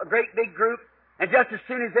called a great big group. And just as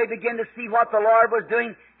soon as they began to see what the Lord was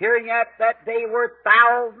doing, hearing that day where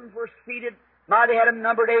thousands were seated, might have had them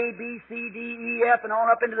numbered A, B, C, D, E, F, and on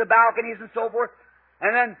up into the balconies and so forth.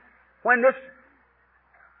 And then when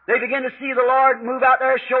they began to see the Lord move out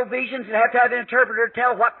there, show visions, and have to have an interpreter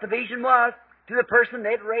tell what the vision was to the person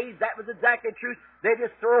they'd raised. That was exactly true. They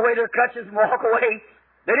just throw away their crutches and walk away.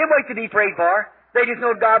 They didn't wait to be prayed for. They just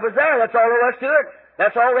know God was there. That's all there was to it.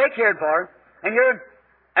 That's all they cared for. And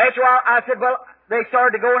after a while, I said, well, they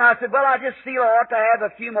started to go, and I said, well, I just feel I ought to have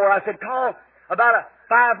a few more. I said, call about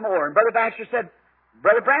 5 more. And Brother Baxter said,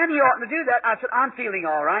 Brother Branham, you oughtn't to do that. I said, I'm feeling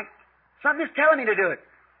all right. Something is telling me to do it.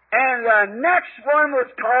 And the next one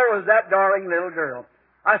was called was that darling little girl.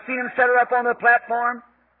 I seen him set her up on the platform.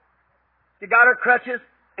 She got her crutches,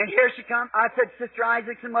 and here she come. I said, Sister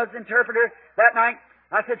Isaacson was the interpreter that night.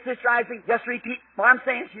 I said, Sister Isaacson, just repeat what I'm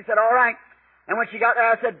saying. She said, all right. And when she got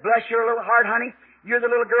there, I said, bless your little heart, honey. You're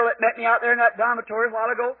the little girl that met me out there in that dormitory a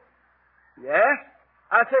while ago. Yes.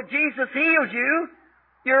 I said, Jesus healed you.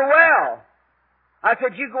 You're well. I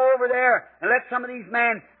said, you go over there and let some of these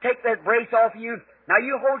men take that brace off you. Now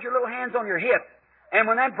you hold your little hands on your hip. And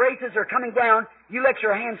when that braces are coming down, you let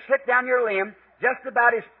your hand slip down your limb just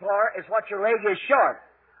about as far as what your leg is short.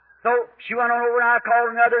 So she went on over and I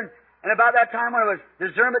called another. And about that time when it was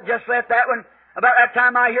discernment just left that one, about that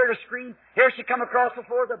time I heard her scream. Here she come across the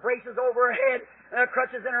floor, the braces over her head, and the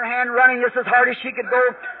crutches in her hand, running just as hard as she could go,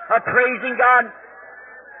 praising God.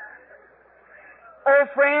 Oh,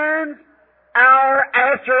 friends, hour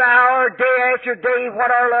after hour, day after day, what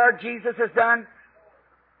our Lord Jesus has done.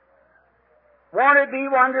 Won't it be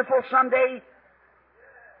wonderful someday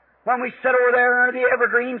when we sit over there under the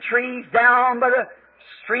evergreen trees down by the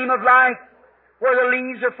stream of life, where the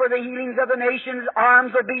leaves are for the healings of the nations,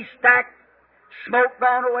 arms will be stacked, smoke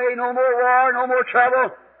gone away, no more war, no more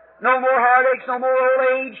trouble, no more heartaches, no more old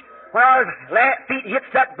age. When our feet hits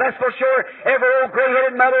that blissful shore, every old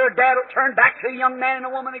gray-headed mother or dad will turn back to a young man and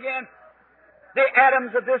a woman again. The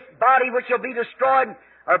atoms of this body which will be destroyed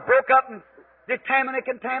are broke up and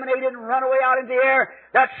contaminated and run away out into the air.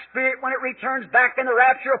 That spirit, when it returns back in the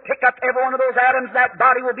rapture, will pick up every one of those atoms. That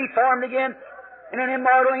body will be formed again in an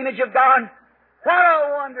immortal image of God. What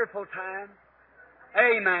a wonderful time.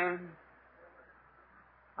 Amen.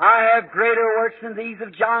 I have greater works than these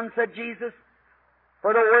of John, said Jesus.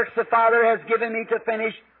 For the works the Father has given me to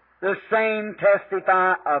finish, the same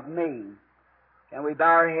testify of me. Can we bow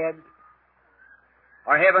our heads?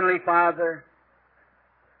 Our Heavenly Father,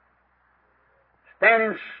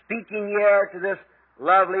 standing speaking here to this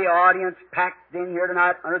lovely audience packed in here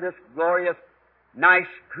tonight under this glorious, nice,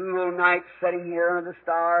 cool night sitting here under the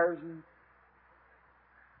stars.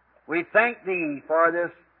 We thank Thee for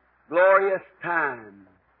this glorious time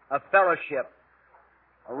of fellowship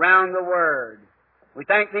around the Word. We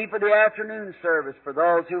thank Thee for the afternoon service, for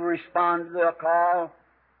those who respond to the call.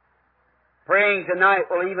 Praying tonight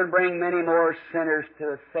will even bring many more sinners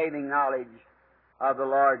to a saving knowledge of the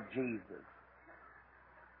Lord Jesus.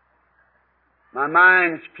 My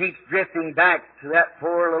mind keeps drifting back to that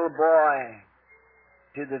poor little boy,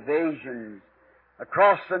 to the visions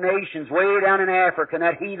across the nations, way down in Africa, in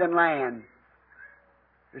that heathen land,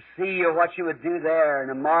 to see what You would do there and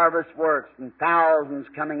the marvelous works and thousands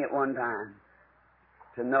coming at one time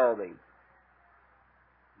to know Thee.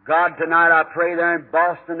 God, tonight I pray there in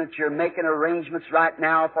Boston that You're making arrangements right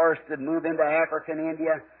now for us to move into Africa and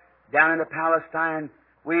India, down into Palestine.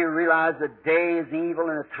 We realize the day is evil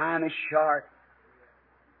and the time is short.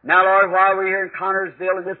 Now, Lord, while we're here in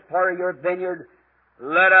Connersville, in this part of Your vineyard,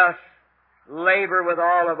 let us labor with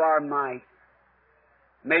all of our might.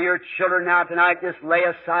 May Your children now tonight just lay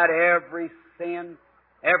aside every sin,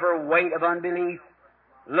 every weight of unbelief.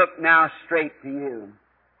 Look now straight to You.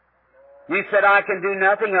 You said, I can do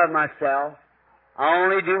nothing of myself. I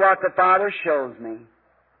only do what the Father shows me.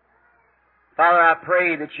 Father, I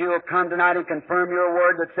pray that You will come tonight and confirm Your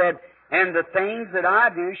word that said, and the things that I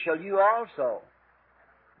do shall you also.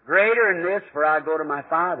 Greater than this, for I go to my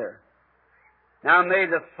Father. Now may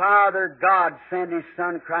the Father God send His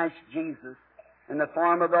Son, Christ Jesus, in the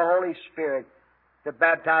form of the Holy Spirit, to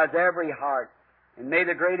baptize every heart. And may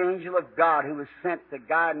the great angel of God, who was sent to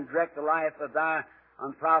guide and direct the life of Thy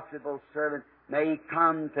unprofitable servant, may He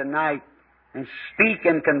come tonight and speak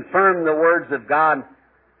and confirm the words of God,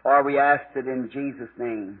 for we ask it in Jesus'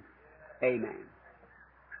 name. Amen.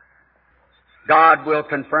 God will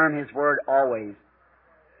confirm His Word always.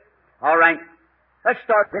 All right, let's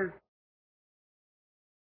start then.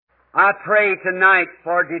 I pray tonight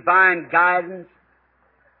for divine guidance.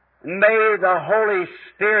 May the Holy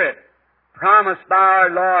Spirit, promised by our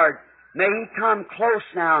Lord, may He come close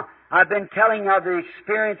now. I've been telling of the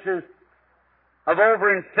experiences of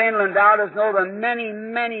over in Finland. Thou dost know the many,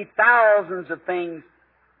 many thousands of things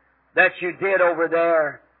that you did over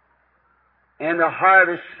there in the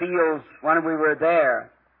harvest fields when we were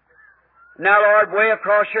there. Now, Lord, way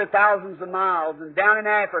across here thousands of miles and down in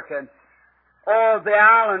Africa and all the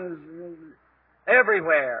islands and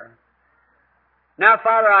everywhere. Now,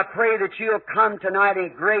 Father, I pray that You'll come tonight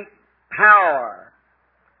in great power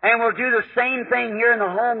and will do the same thing here in the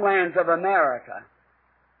homelands of America.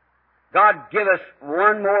 God, give us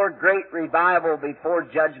one more great revival before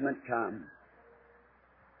judgment comes.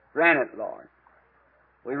 Grant it, Lord.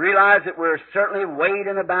 We realize that we're certainly weighed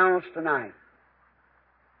in the balance tonight.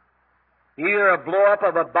 Either a blow-up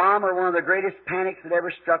of a bomb or one of the greatest panics that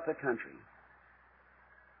ever struck the country.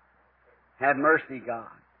 Have mercy, God.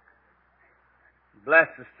 Bless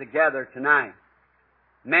us together tonight.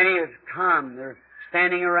 Many have come. They're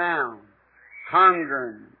standing around,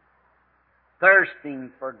 hungering,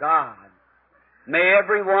 thirsting for God. May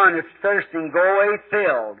everyone that's thirsting go away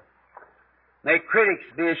filled. May critics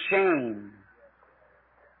be ashamed.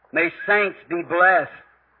 May saints be blessed.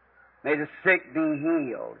 May the sick be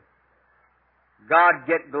healed. God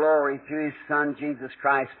get glory through His Son, Jesus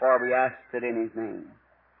Christ, for we ask it in His name.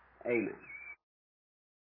 Amen.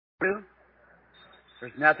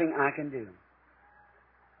 There's nothing I can do.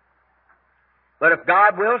 But if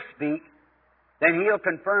God will speak, then He'll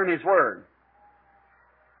confirm His Word.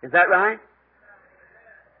 Is that right?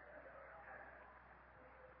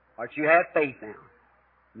 Or you have faith now.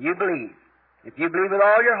 You believe. If you believe with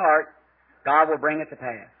all your heart, God will bring it to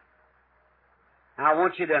pass. Now I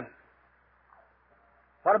want you to...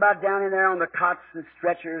 What about down in there on the cots and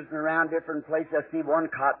stretchers and around different places? I see one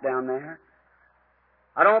cot down there.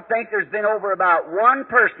 I don't think there's been over about one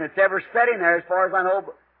person that's ever sat in there, as far as I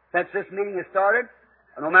know, since this meeting has started,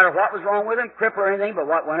 no matter what was wrong with him, cripple or anything, but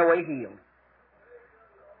what went away healed.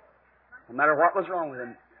 No matter what was wrong with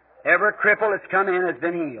him, every cripple that's come in has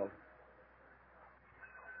been healed.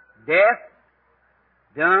 Deaf,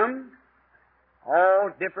 dumb,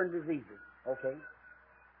 all different diseases. Okay?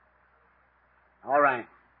 All right.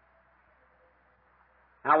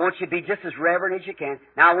 Now I want you to be just as reverent as you can.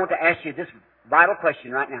 Now I want to ask you this vital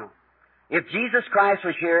question right now. If Jesus Christ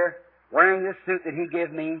was here wearing this suit that He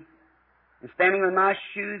gave me and standing with my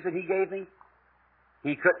shoes that He gave me,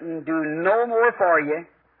 He couldn't do no more for you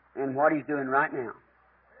than what He's doing right now.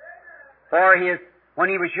 For when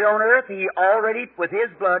He was here on earth, He already, with His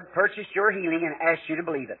blood, purchased your healing and asked you to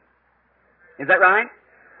believe it. Is that right?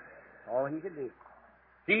 All He could do.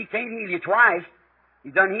 See, He can't heal you twice.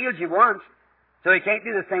 He's done healed you once, so He can't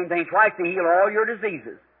do the same thing twice to heal all your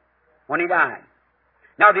diseases when He died.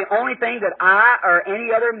 Now, the only thing that I or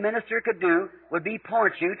any other minister could do would be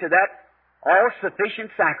point you to that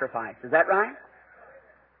all-sufficient sacrifice. Is that right?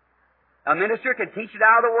 A minister can teach it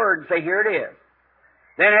out of the Word and say, here it is.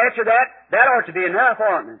 Then after that, that ought to be enough,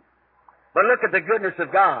 oughtn't it? But look at the goodness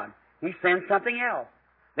of God. He sends something else.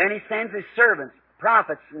 Then He sends His servants,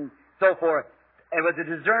 prophets, and so forth, and with the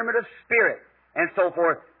discernment of spirit, and so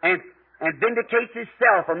forth, and vindicates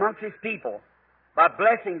Himself amongst His people by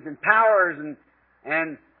blessings and powers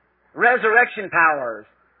and resurrection powers,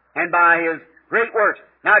 and by His great works.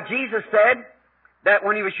 Now, Jesus said that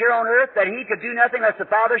when He was here on earth, that He could do nothing unless the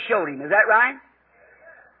Father showed Him. Is that right?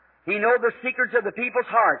 He knew the secrets of the people's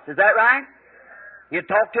hearts. Is that right? He'd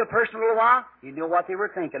talk to a person a little while. He'd know what they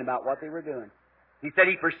were thinking about, what they were doing. He said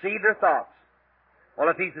He perceived their thoughts.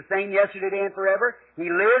 Well, if He's the same yesterday, today, and forever, He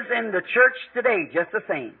lives in the church today just the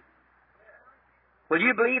same. Will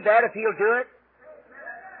you believe that if He'll do it?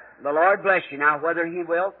 The Lord bless you. Now, whether He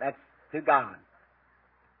will, that's to God.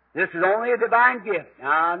 This is only a divine gift.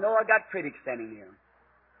 Now, I know I got critics standing here.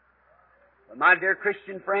 But my dear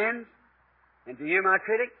Christian friends, and to you, my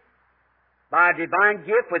critic, by a divine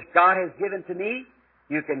gift which God has given to me,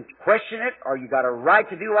 you can question it, or you got a right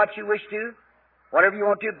to do what you wish to, whatever you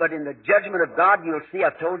want to, but in the judgment of God, you'll see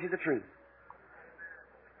I've told you the truth.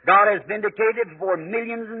 God has vindicated before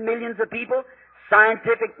millions and millions of people.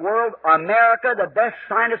 Scientific world, America, the best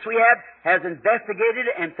scientists we have, has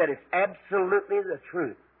investigated it and said it's absolutely the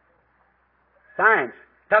truth. Science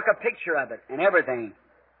took a picture of it and everything.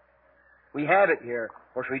 We have it here.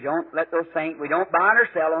 Of course, we don't let those things, we don't buy or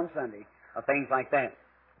sell on Sunday of things like that.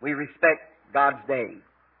 We respect God's day.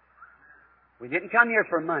 We didn't come here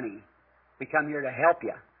for money. We come here to help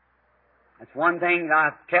you. That's one thing.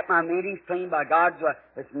 I've kept my meetings clean by God's way.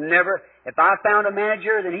 It's never, if I found a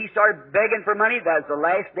manager that he started begging for money, that's the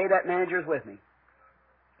last day that manager's with me.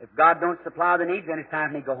 If God don't supply the needs, then it's time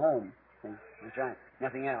for me to go home. See? That's right.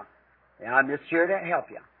 Nothing else. And I'm just here to help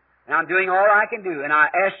you. And I'm doing all I can do. And I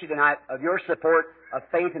ask you tonight of your support of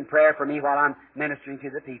faith and prayer for me while I'm ministering to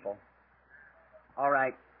the people. All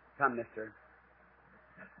right. Come, mister.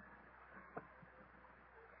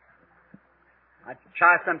 I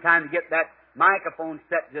try sometimes to get that microphone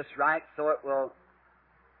set just right so it will...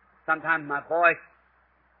 Sometimes my voice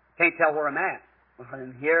can't tell where I'm at. Well,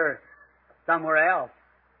 I'm here somewhere else.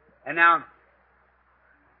 And now,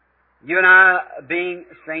 you and I being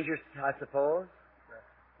strangers, I suppose,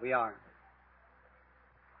 we are.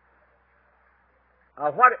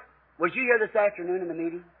 What was you here this afternoon in the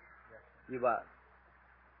meeting? Yes. You was.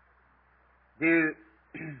 Do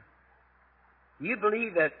you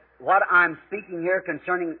believe that what I'm speaking here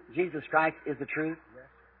concerning Jesus Christ is the truth? Yes.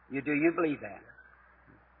 You do. You believe that?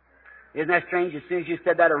 Isn't that strange? As soon as you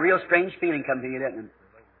said that, a real strange feeling come to you, didn't it?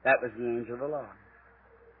 That was the angel of the Lord.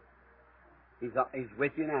 He's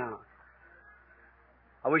with you now.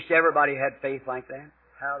 I wish everybody had faith like that.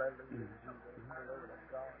 Hallelujah.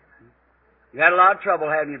 You've had a lot of trouble,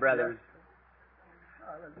 haven't you, brother?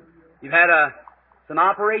 Hallelujah. You've had some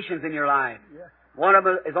operations in your life. Yes. One of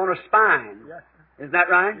them is on a spine. Yes. Isn't that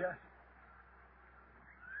right? Yes.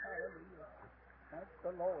 Hallelujah. Thank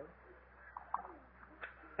the Lord.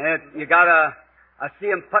 And you got I see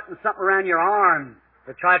him putting something around your arm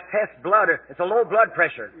to try to test blood. It's a low blood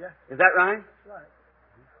pressure. Yes. Is that right? That's right.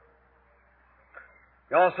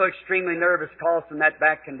 You're also extremely nervous caused from that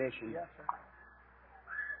back condition. Yes, sir.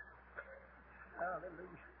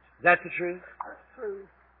 Hallelujah. Is that the truth? That's true.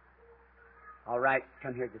 All right,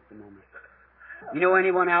 come here just a moment. You know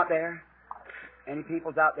anyone out there? Any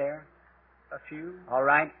peoples out there? A few. All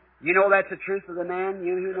right. You know that's the truth of the man,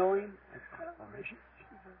 you who know him? All right.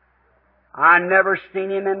 I never seen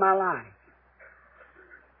him in my life.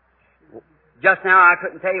 Just now I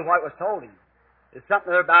couldn't tell you what was told him. It's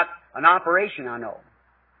something about an operation, I know.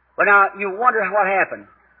 But now you wonder what happened.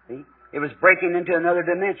 See? It was breaking into another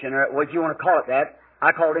dimension, or what you want to call it that.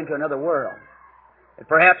 I call it into another world. It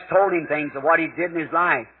perhaps told him things of what he did in his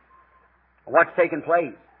life, of what's taken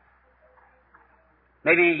place.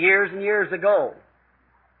 Maybe years and years ago.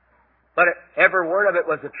 But every word of it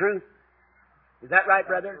was the truth. Is that right,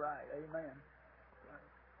 brother? That's right. Amen.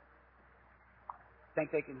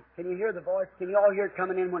 Think they can you hear the voice? Can you all hear it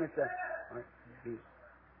coming in when it's a...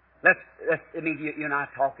 Let's it means you and I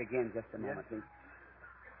talk again just a moment, please.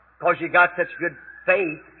 Because you got such good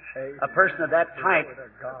faith, a person of that type.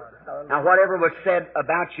 Now, whatever was said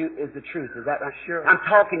about you is the truth. Is that right? Sure. I'm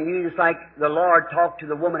talking to you just like the Lord talked to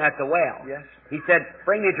the woman at the well. Yes. He said,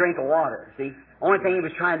 bring me a drink of water. See? Only thing he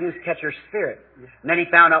was trying to do is catch her spirit. Yes. And then he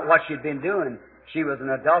found out what she'd been doing. She was an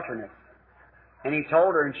adulteress. And he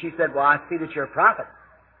told her, and she said, well, I see that you're a prophet.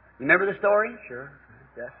 You remember the story? Sure.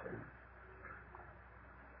 Yes, sir.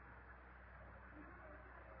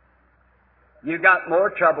 You got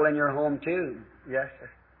more trouble in your home, too. Yes, sir.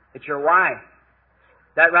 It's your wife.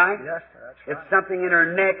 Is that right? Yes, sir. That's right. It's something in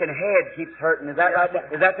her neck and head keeps hurting. Is that Yes, right?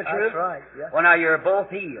 sir. Is that the truth? That's right. Yes. Well, now you're both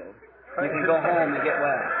healed. You can go home and get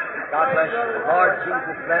well. God bless you. Lord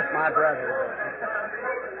Jesus, bless my brother.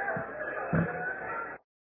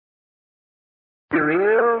 You're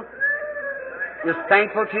real. Just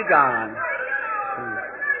thankful to God.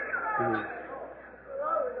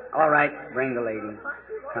 All right, bring the lady.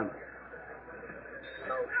 Come.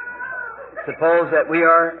 Suppose that we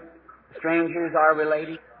are strangers, are we,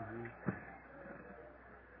 lady?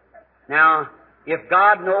 Now, if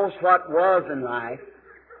God knows what was in life,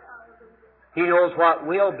 He knows what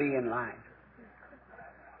will be in life.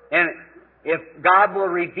 And if God will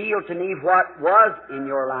reveal to me what was in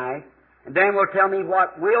your life, and then will tell me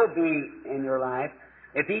what will be in your life,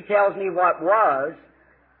 if He tells me what was,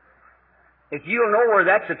 if you'll know whether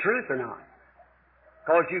that's the truth or not,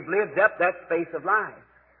 because you've lived up that space of life.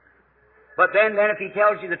 But then if He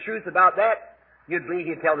tells you the truth about that, you'd believe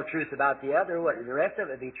He'd tell the truth about the other, wouldn't the rest of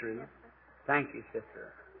it be true? Thank you,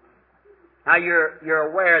 sister. Now you're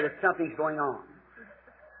aware that something's going on.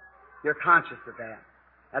 You're conscious of that.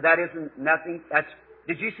 Now that isn't nothing.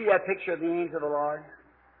 Did you see that picture of the angel of the Lord?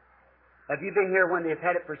 Have you been here when they've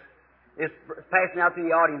had it it's passing out to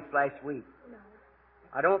the audience last week? No.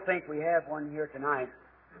 I don't think we have one here tonight.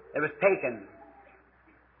 It was taken.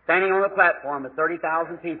 Standing on the platform with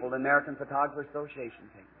 30,000 people, the American Photographer Association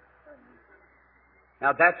taken.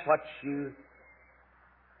 Now that's what you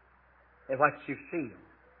feel.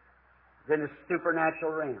 It's in the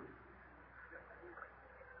supernatural realm.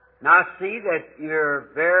 Now I see that you're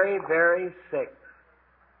very, very sick.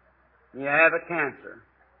 You have a cancer.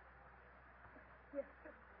 Yes, sir.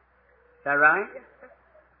 Is that right? Yes, sir.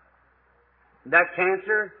 That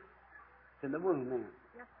cancer is in the womb now.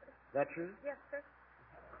 Yes, sir. Is that true? Yes, sir.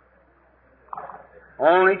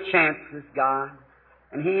 Only chance is God.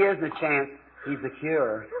 And He isn't a chance. He's the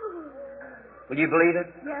cure. Will you believe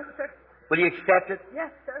it? Yes, sir. Will you accept it?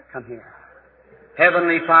 Yes, sir. Come here.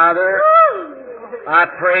 Heavenly Father, I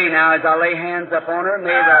pray now as I lay hands upon her, may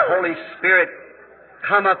the Holy Spirit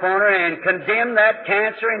come upon her and condemn that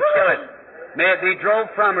cancer and kill it. May it be drove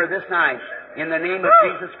from her this night in the name of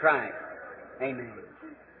Jesus Christ. Amen.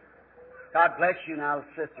 God bless you now,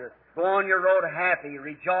 sister. Go on your road happy.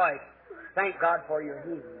 Rejoice. Thank God for your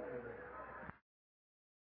healing.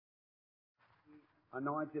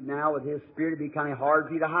 Anointed now with His Spirit, it'd be kind of hard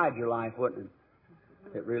for you to hide your life, wouldn't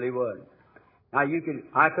it? It really would. Now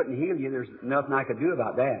I couldn't heal you. There's nothing I could do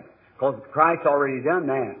about that, because Christ's already done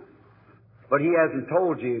that. But He hasn't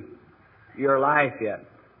told you your life yet.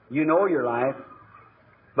 You know your life,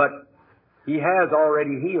 but He has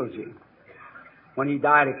already healed you when He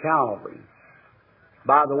died at Calvary.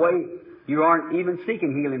 By the way, you aren't even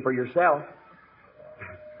seeking healing for yourself.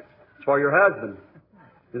 It's for your husband.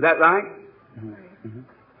 Is that right? Mm-hmm.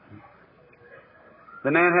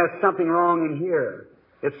 The man has something wrong in here.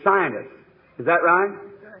 It's sinus. Is that right?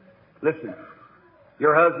 Listen,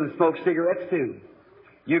 your husband smokes cigarettes too.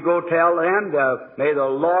 You go tell them, may the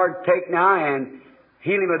Lord take now and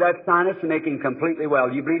heal him of that sinus and make him completely well.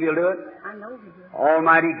 Do you believe He'll do it? I know He will.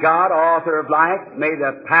 Almighty God, author of life, may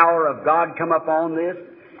the power of God come upon this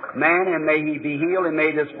man, and may he be healed, and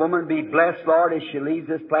may this woman be blessed, Lord, as she leaves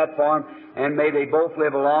this platform, and may they both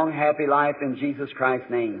live a long, happy life in Jesus Christ's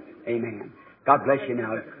name. Amen. God bless you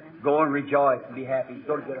now. Go and rejoice and be happy.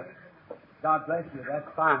 Go to good. God bless you. That's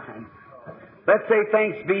fine. Let's say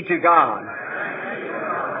thanks be to God.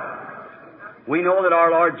 We know that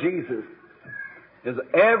our Lord Jesus is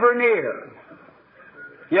ever near.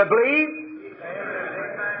 You believe?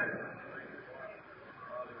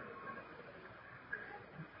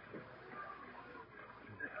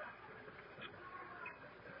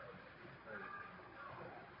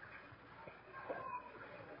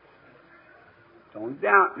 Don't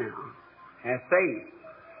doubt now. Have faith.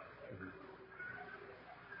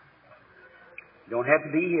 You don't have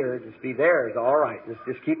to be here. Just be there. It's all right.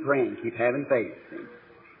 Just keep praying. Keep having faith.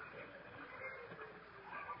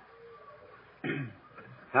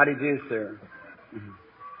 How do you do, sir?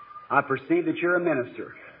 I perceive that you're a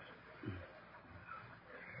minister.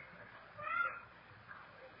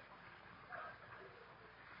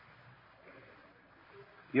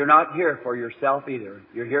 You're not here for yourself either.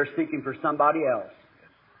 You're here seeking for somebody else.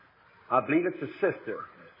 I believe it's a sister.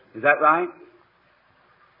 Is that right?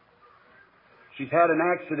 She's had an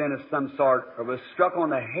accident of some sort, or was struck on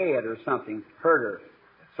the head or something, hurt her.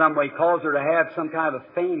 Some way caused her to have some kind of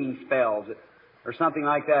fainting spells or something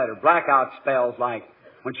like that, or blackout spells like.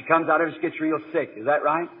 When she comes out of it, she gets real sick. Is that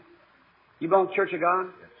right? You belong to Church of God?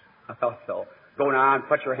 Yes. I thought so. Go now and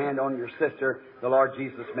put your hand on your sister. The Lord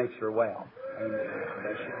Jesus makes her well. Amen.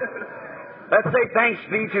 Let's say thanks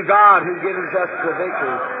be to God who gives us the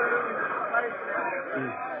victory.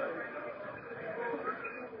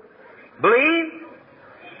 Believe?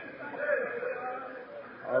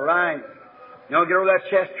 All right. You want to get over that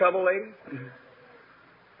chest trouble, lady?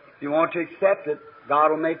 If you want to accept it,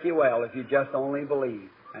 God will make you well if you just only believe.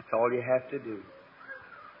 That's all you have to do.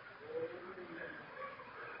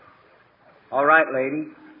 All right, lady.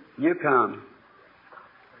 You come.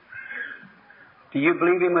 Do you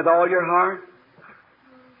believe Him with all your heart?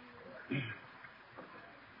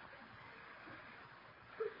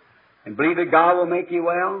 And believe that God will make you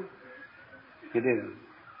well? You do.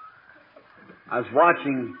 I was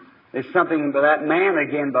watching, there's something about that man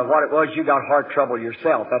again, but what it was, you got heart trouble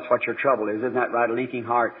yourself. That's what your trouble is. Isn't that right? A leaking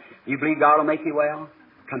heart. Do you believe God will make you well?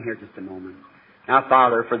 Come here just a moment. Now,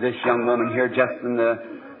 Father, for this young woman here,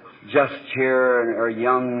 just here in her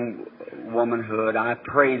young womanhood, I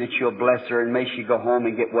pray that You'll bless her and may she go home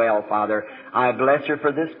and get well, Father. I bless her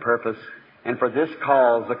for this purpose and for this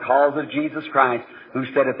cause, the cause of Jesus Christ, who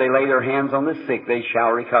said if they lay their hands on the sick, they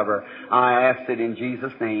shall recover. I ask it in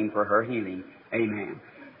Jesus' name for her healing. Amen.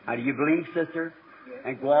 Now, do you believe, sister?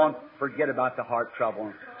 And go on, forget about the heart trouble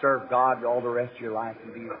and serve God all the rest of your life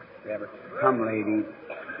and be forever. Come, lady.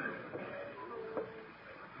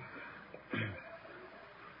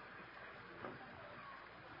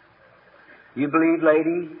 You believe,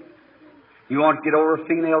 lady? You want to get over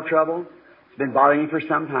female trouble? It's been bothering you for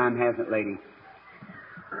some time, hasn't it, lady?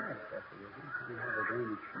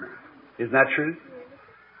 Isn't that true?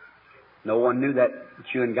 No one knew that but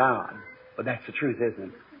you and God. But that's the truth, isn't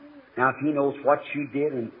it? Now, if He knows what you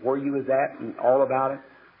did and where you was at and all about it,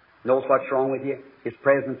 knows what's wrong with you, His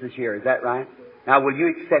presence is here. Is that right? Now, will you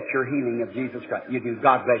accept your healing of Jesus Christ? You do.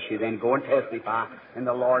 God bless you. Then go and testify, and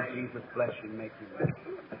the Lord Jesus bless you and make you well.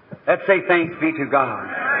 Let's say thanks be to God.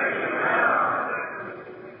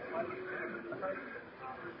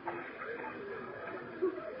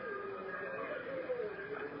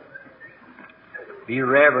 Be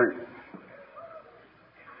reverent.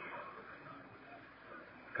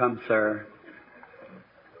 Come, sir.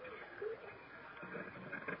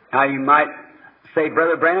 Now you might say,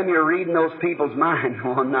 Brother Branham, you're reading those people's minds.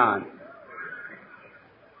 No, I'm not.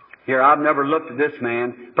 Here, I've never looked at this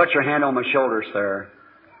man. Put your hand on my shoulder, sir.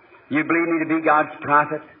 You believe me to be God's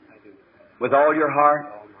prophet? With all your heart?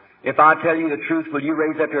 If I tell you the truth, will you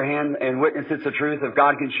raise up your hand and witness it's the truth? If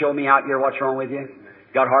God can show me out here what's wrong with you?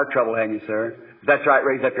 Got heart trouble, haven't you, sir? If that's right,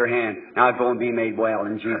 raise up your hand. Now go and be made well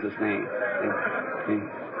in Jesus' name.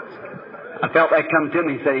 I felt that come to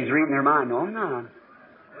me. He said he's reading their mind. No, I'm not.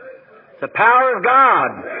 It's the power of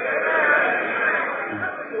God.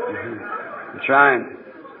 I'm trying.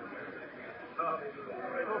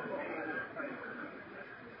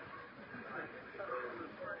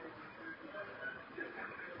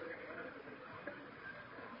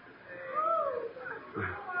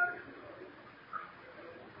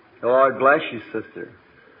 The Lord bless you, sister.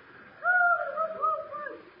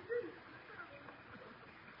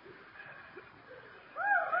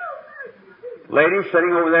 Lady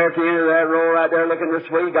sitting over there at the end of that row right there looking this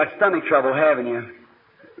way, you got stomach trouble, haven't you?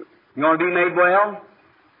 You want to be made well?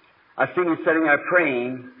 I seen you sitting there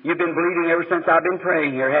praying. You've been bleeding ever since I've been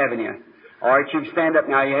praying here, haven't you? All right, you can stand up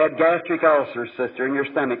now. You had gastric ulcers, sister, in your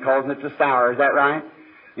stomach, causing it to sour. Is that right?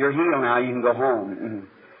 You're healed now. You can go home.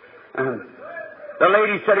 The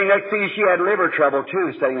lady sitting next to you, she had liver trouble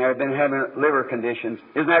too, sitting there, been having liver conditions.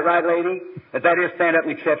 Isn't that right, lady? If that is, stand up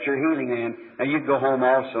and accept your healing then. Now you can go home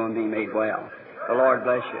also and be made well. The Lord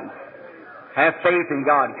bless you. Have faith in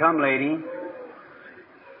God. Come, lady.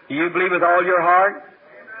 Do you believe with all your heart?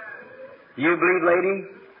 Do you believe, lady?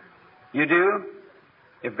 You do?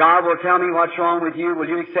 If God will tell me what's wrong with you, will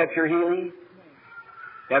you accept your healing?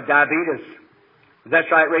 You have diabetes. If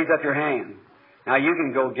that's right, raise up your hand. Now you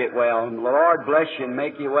can go get well, and the Lord bless you and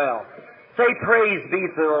make you well. Say praise be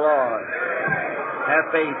to the Lord.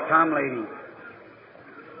 Have faith. Come, lady.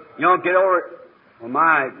 You don't get over it. Well,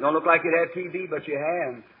 my, you don't look like you'd have TB, but you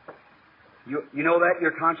have. You know that?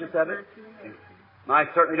 You're conscious of it? I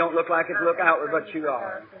certainly don't look like it to look outward, but you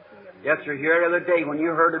are. Yes, sir. Here the other day when you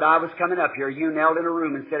heard that I was coming up here, you knelt in a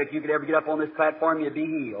room and said if you could ever get up on this platform, you'd be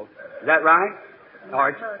healed. Is that right? All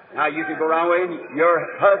right. Now you can go around with him. Your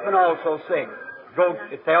husband also sick. Go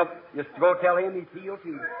just go tell him he's healed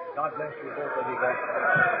too. God bless you, both of you guys.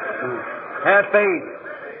 Have faith.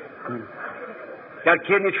 Got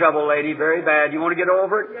kidney trouble, lady, very bad. You want to get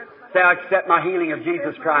over it? Say, I accept my healing of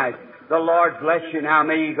Jesus Christ. The Lord bless you now.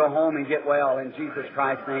 May you go home and get well in Jesus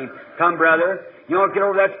Christ's name. Come, brother. You want to get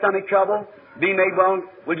over that stomach trouble? Be made well?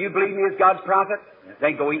 Will you believe me as God's prophet?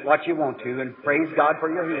 Then go eat what you want to and praise God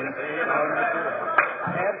for your healing.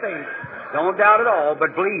 Have faith. Don't doubt at all,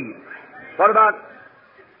 but believe. What about...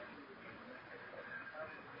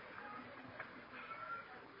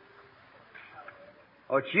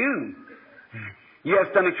 Oh, it's you. You have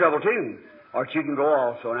stomach trouble too. Or you can go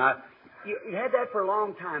also. Now, you had that for a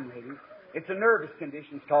long time, lady. It's a nervous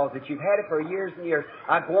condition caused it. You've had it for years and years.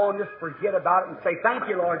 I go on, just forget about it and say, thank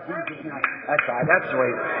you, Lord Jesus. That's right. That's the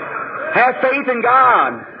way. Have faith in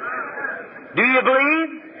God. Do you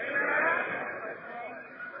believe?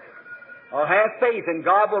 Well, have faith and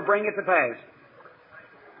God will bring it to pass.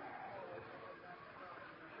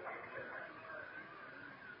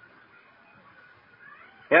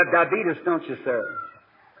 You have diabetes, don't you, sir?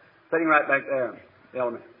 Sitting right back there, the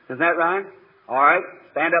element. Isn't that right? All right.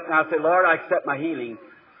 Stand up now and say, Lord, I accept my healing.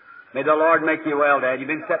 May the Lord make you well, Dad. You've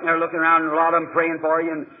been sitting there looking around and a lot of them praying for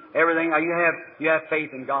you and everything. Now you have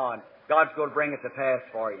faith in God. God's going to bring it to pass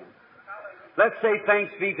for you. Let's say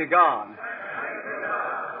thanks be to God.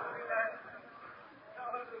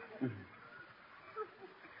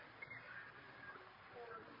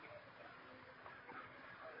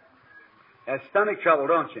 Have stomach trouble,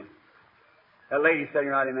 don't you? That lady sitting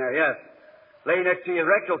right in there, yes. Lady next to you,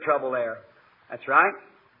 rectal trouble there. That's right.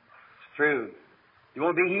 It's true. You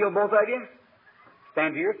want to be healed, both of you?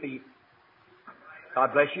 Stand to your feet.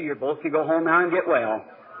 God bless you. You both can go home now and get well.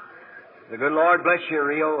 The good Lord bless you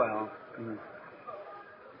real well.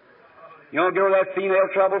 You want to go with that female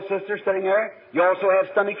trouble, sister, sitting there? You also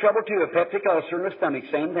have stomach trouble, too, a peptic ulcer in the stomach.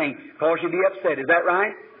 Same thing. Cause you to be upset. Is that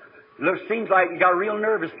right? Seems like you got a real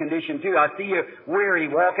nervous condition, too. I see you weary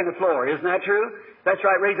walking the floor. Isn't that true? That's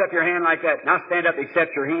right. Raise up your hand like that. Now stand up,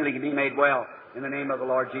 accept your healing, and be made well in the name of the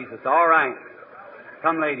Lord Jesus. All right.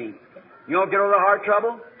 Come, lady. You won't get over the heart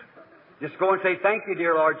trouble? Just go and say, thank you,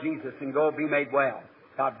 dear Lord Jesus, and go be made well.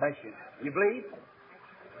 God bless you. You believe?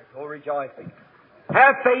 Go rejoicing.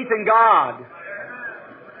 Have faith in God.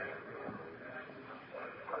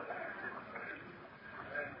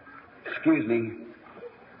 Excuse me.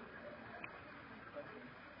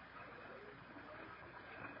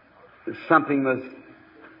 Something was...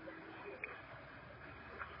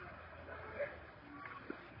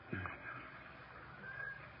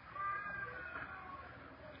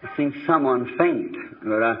 I seen someone faint.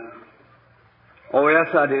 But oh, yes,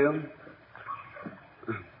 I do.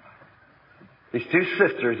 These two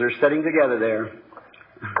sisters are sitting together there,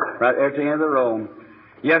 right there at the end of the row.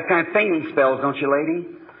 You have kind of fainting spells, don't you, lady?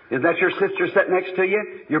 Is that your sister sitting next to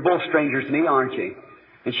you? You're both strangers to me, aren't you?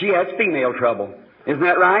 And she has female trouble. Isn't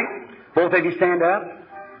that right? Both of you stand up.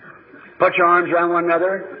 Put your arms around one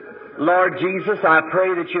another. Lord Jesus, I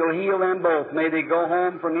pray that you'll heal them both. May they go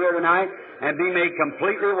home from here tonight and be made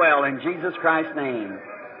completely well in Jesus Christ's name.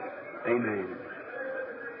 Amen.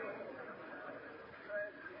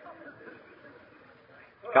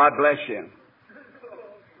 God bless you.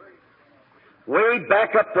 Way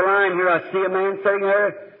back up the line here, I see a man sitting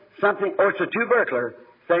there. It's a tubercular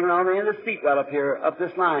sitting on the end of the seat right up here, up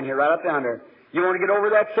this line here, right up yonder. You want to get over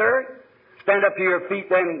that, sir? Stand up to your feet,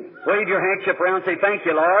 then wave your handkerchief around and say, thank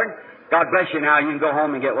you, Lord. God bless you now. You can go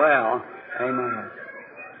home and get well. Amen.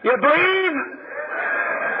 You believe?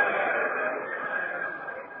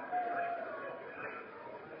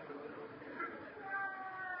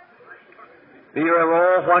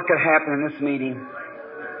 Oh, what could happen in this meeting?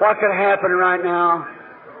 What could happen right now?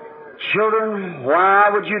 Children, why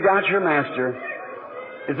would you doubt your master?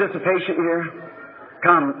 Is this a patient here?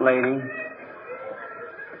 Come, lady.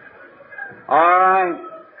 All right.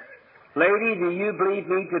 Lady, do you believe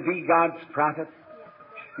me to be God's prophet?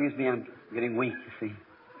 Excuse me, I'm getting weak, you see.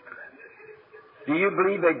 Do you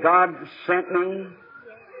believe that God sent me?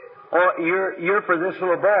 Or you're for this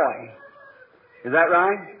little boy. Is that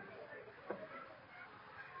right?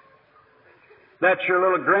 That's your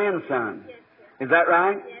little grandson. Is that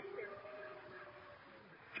right?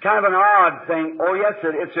 It's kind of an odd thing. Oh, yes,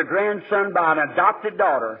 it's a grandson by an adopted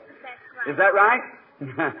daughter. Is that right?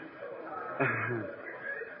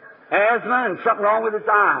 Asthma and something wrong with his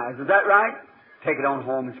eyes. Is that right? Take it on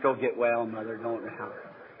home and go get well, Mother. Don't doubt.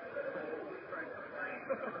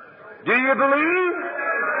 Do you believe?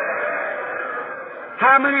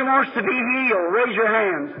 How many wants to be healed? Raise your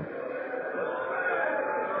hands.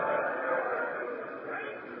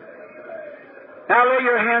 Now lay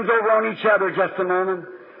your hands over on each other just a moment.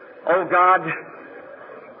 Oh God,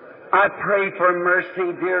 I pray for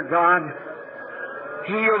mercy, dear God.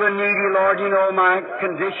 Heal the needy, Lord. You know my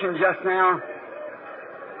condition just now.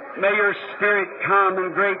 May your Spirit come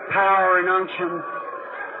in great power and unction.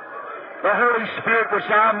 The Holy Spirit which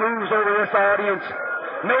now moves over this audience,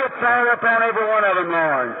 may it fall upon every one of them,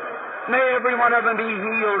 Lord. May every one of them be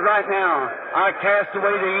healed right now. I cast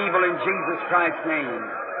away the evil in Jesus Christ's name.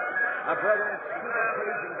 Now, brethren,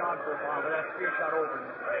 praising God for a while, but that Spirit's not open.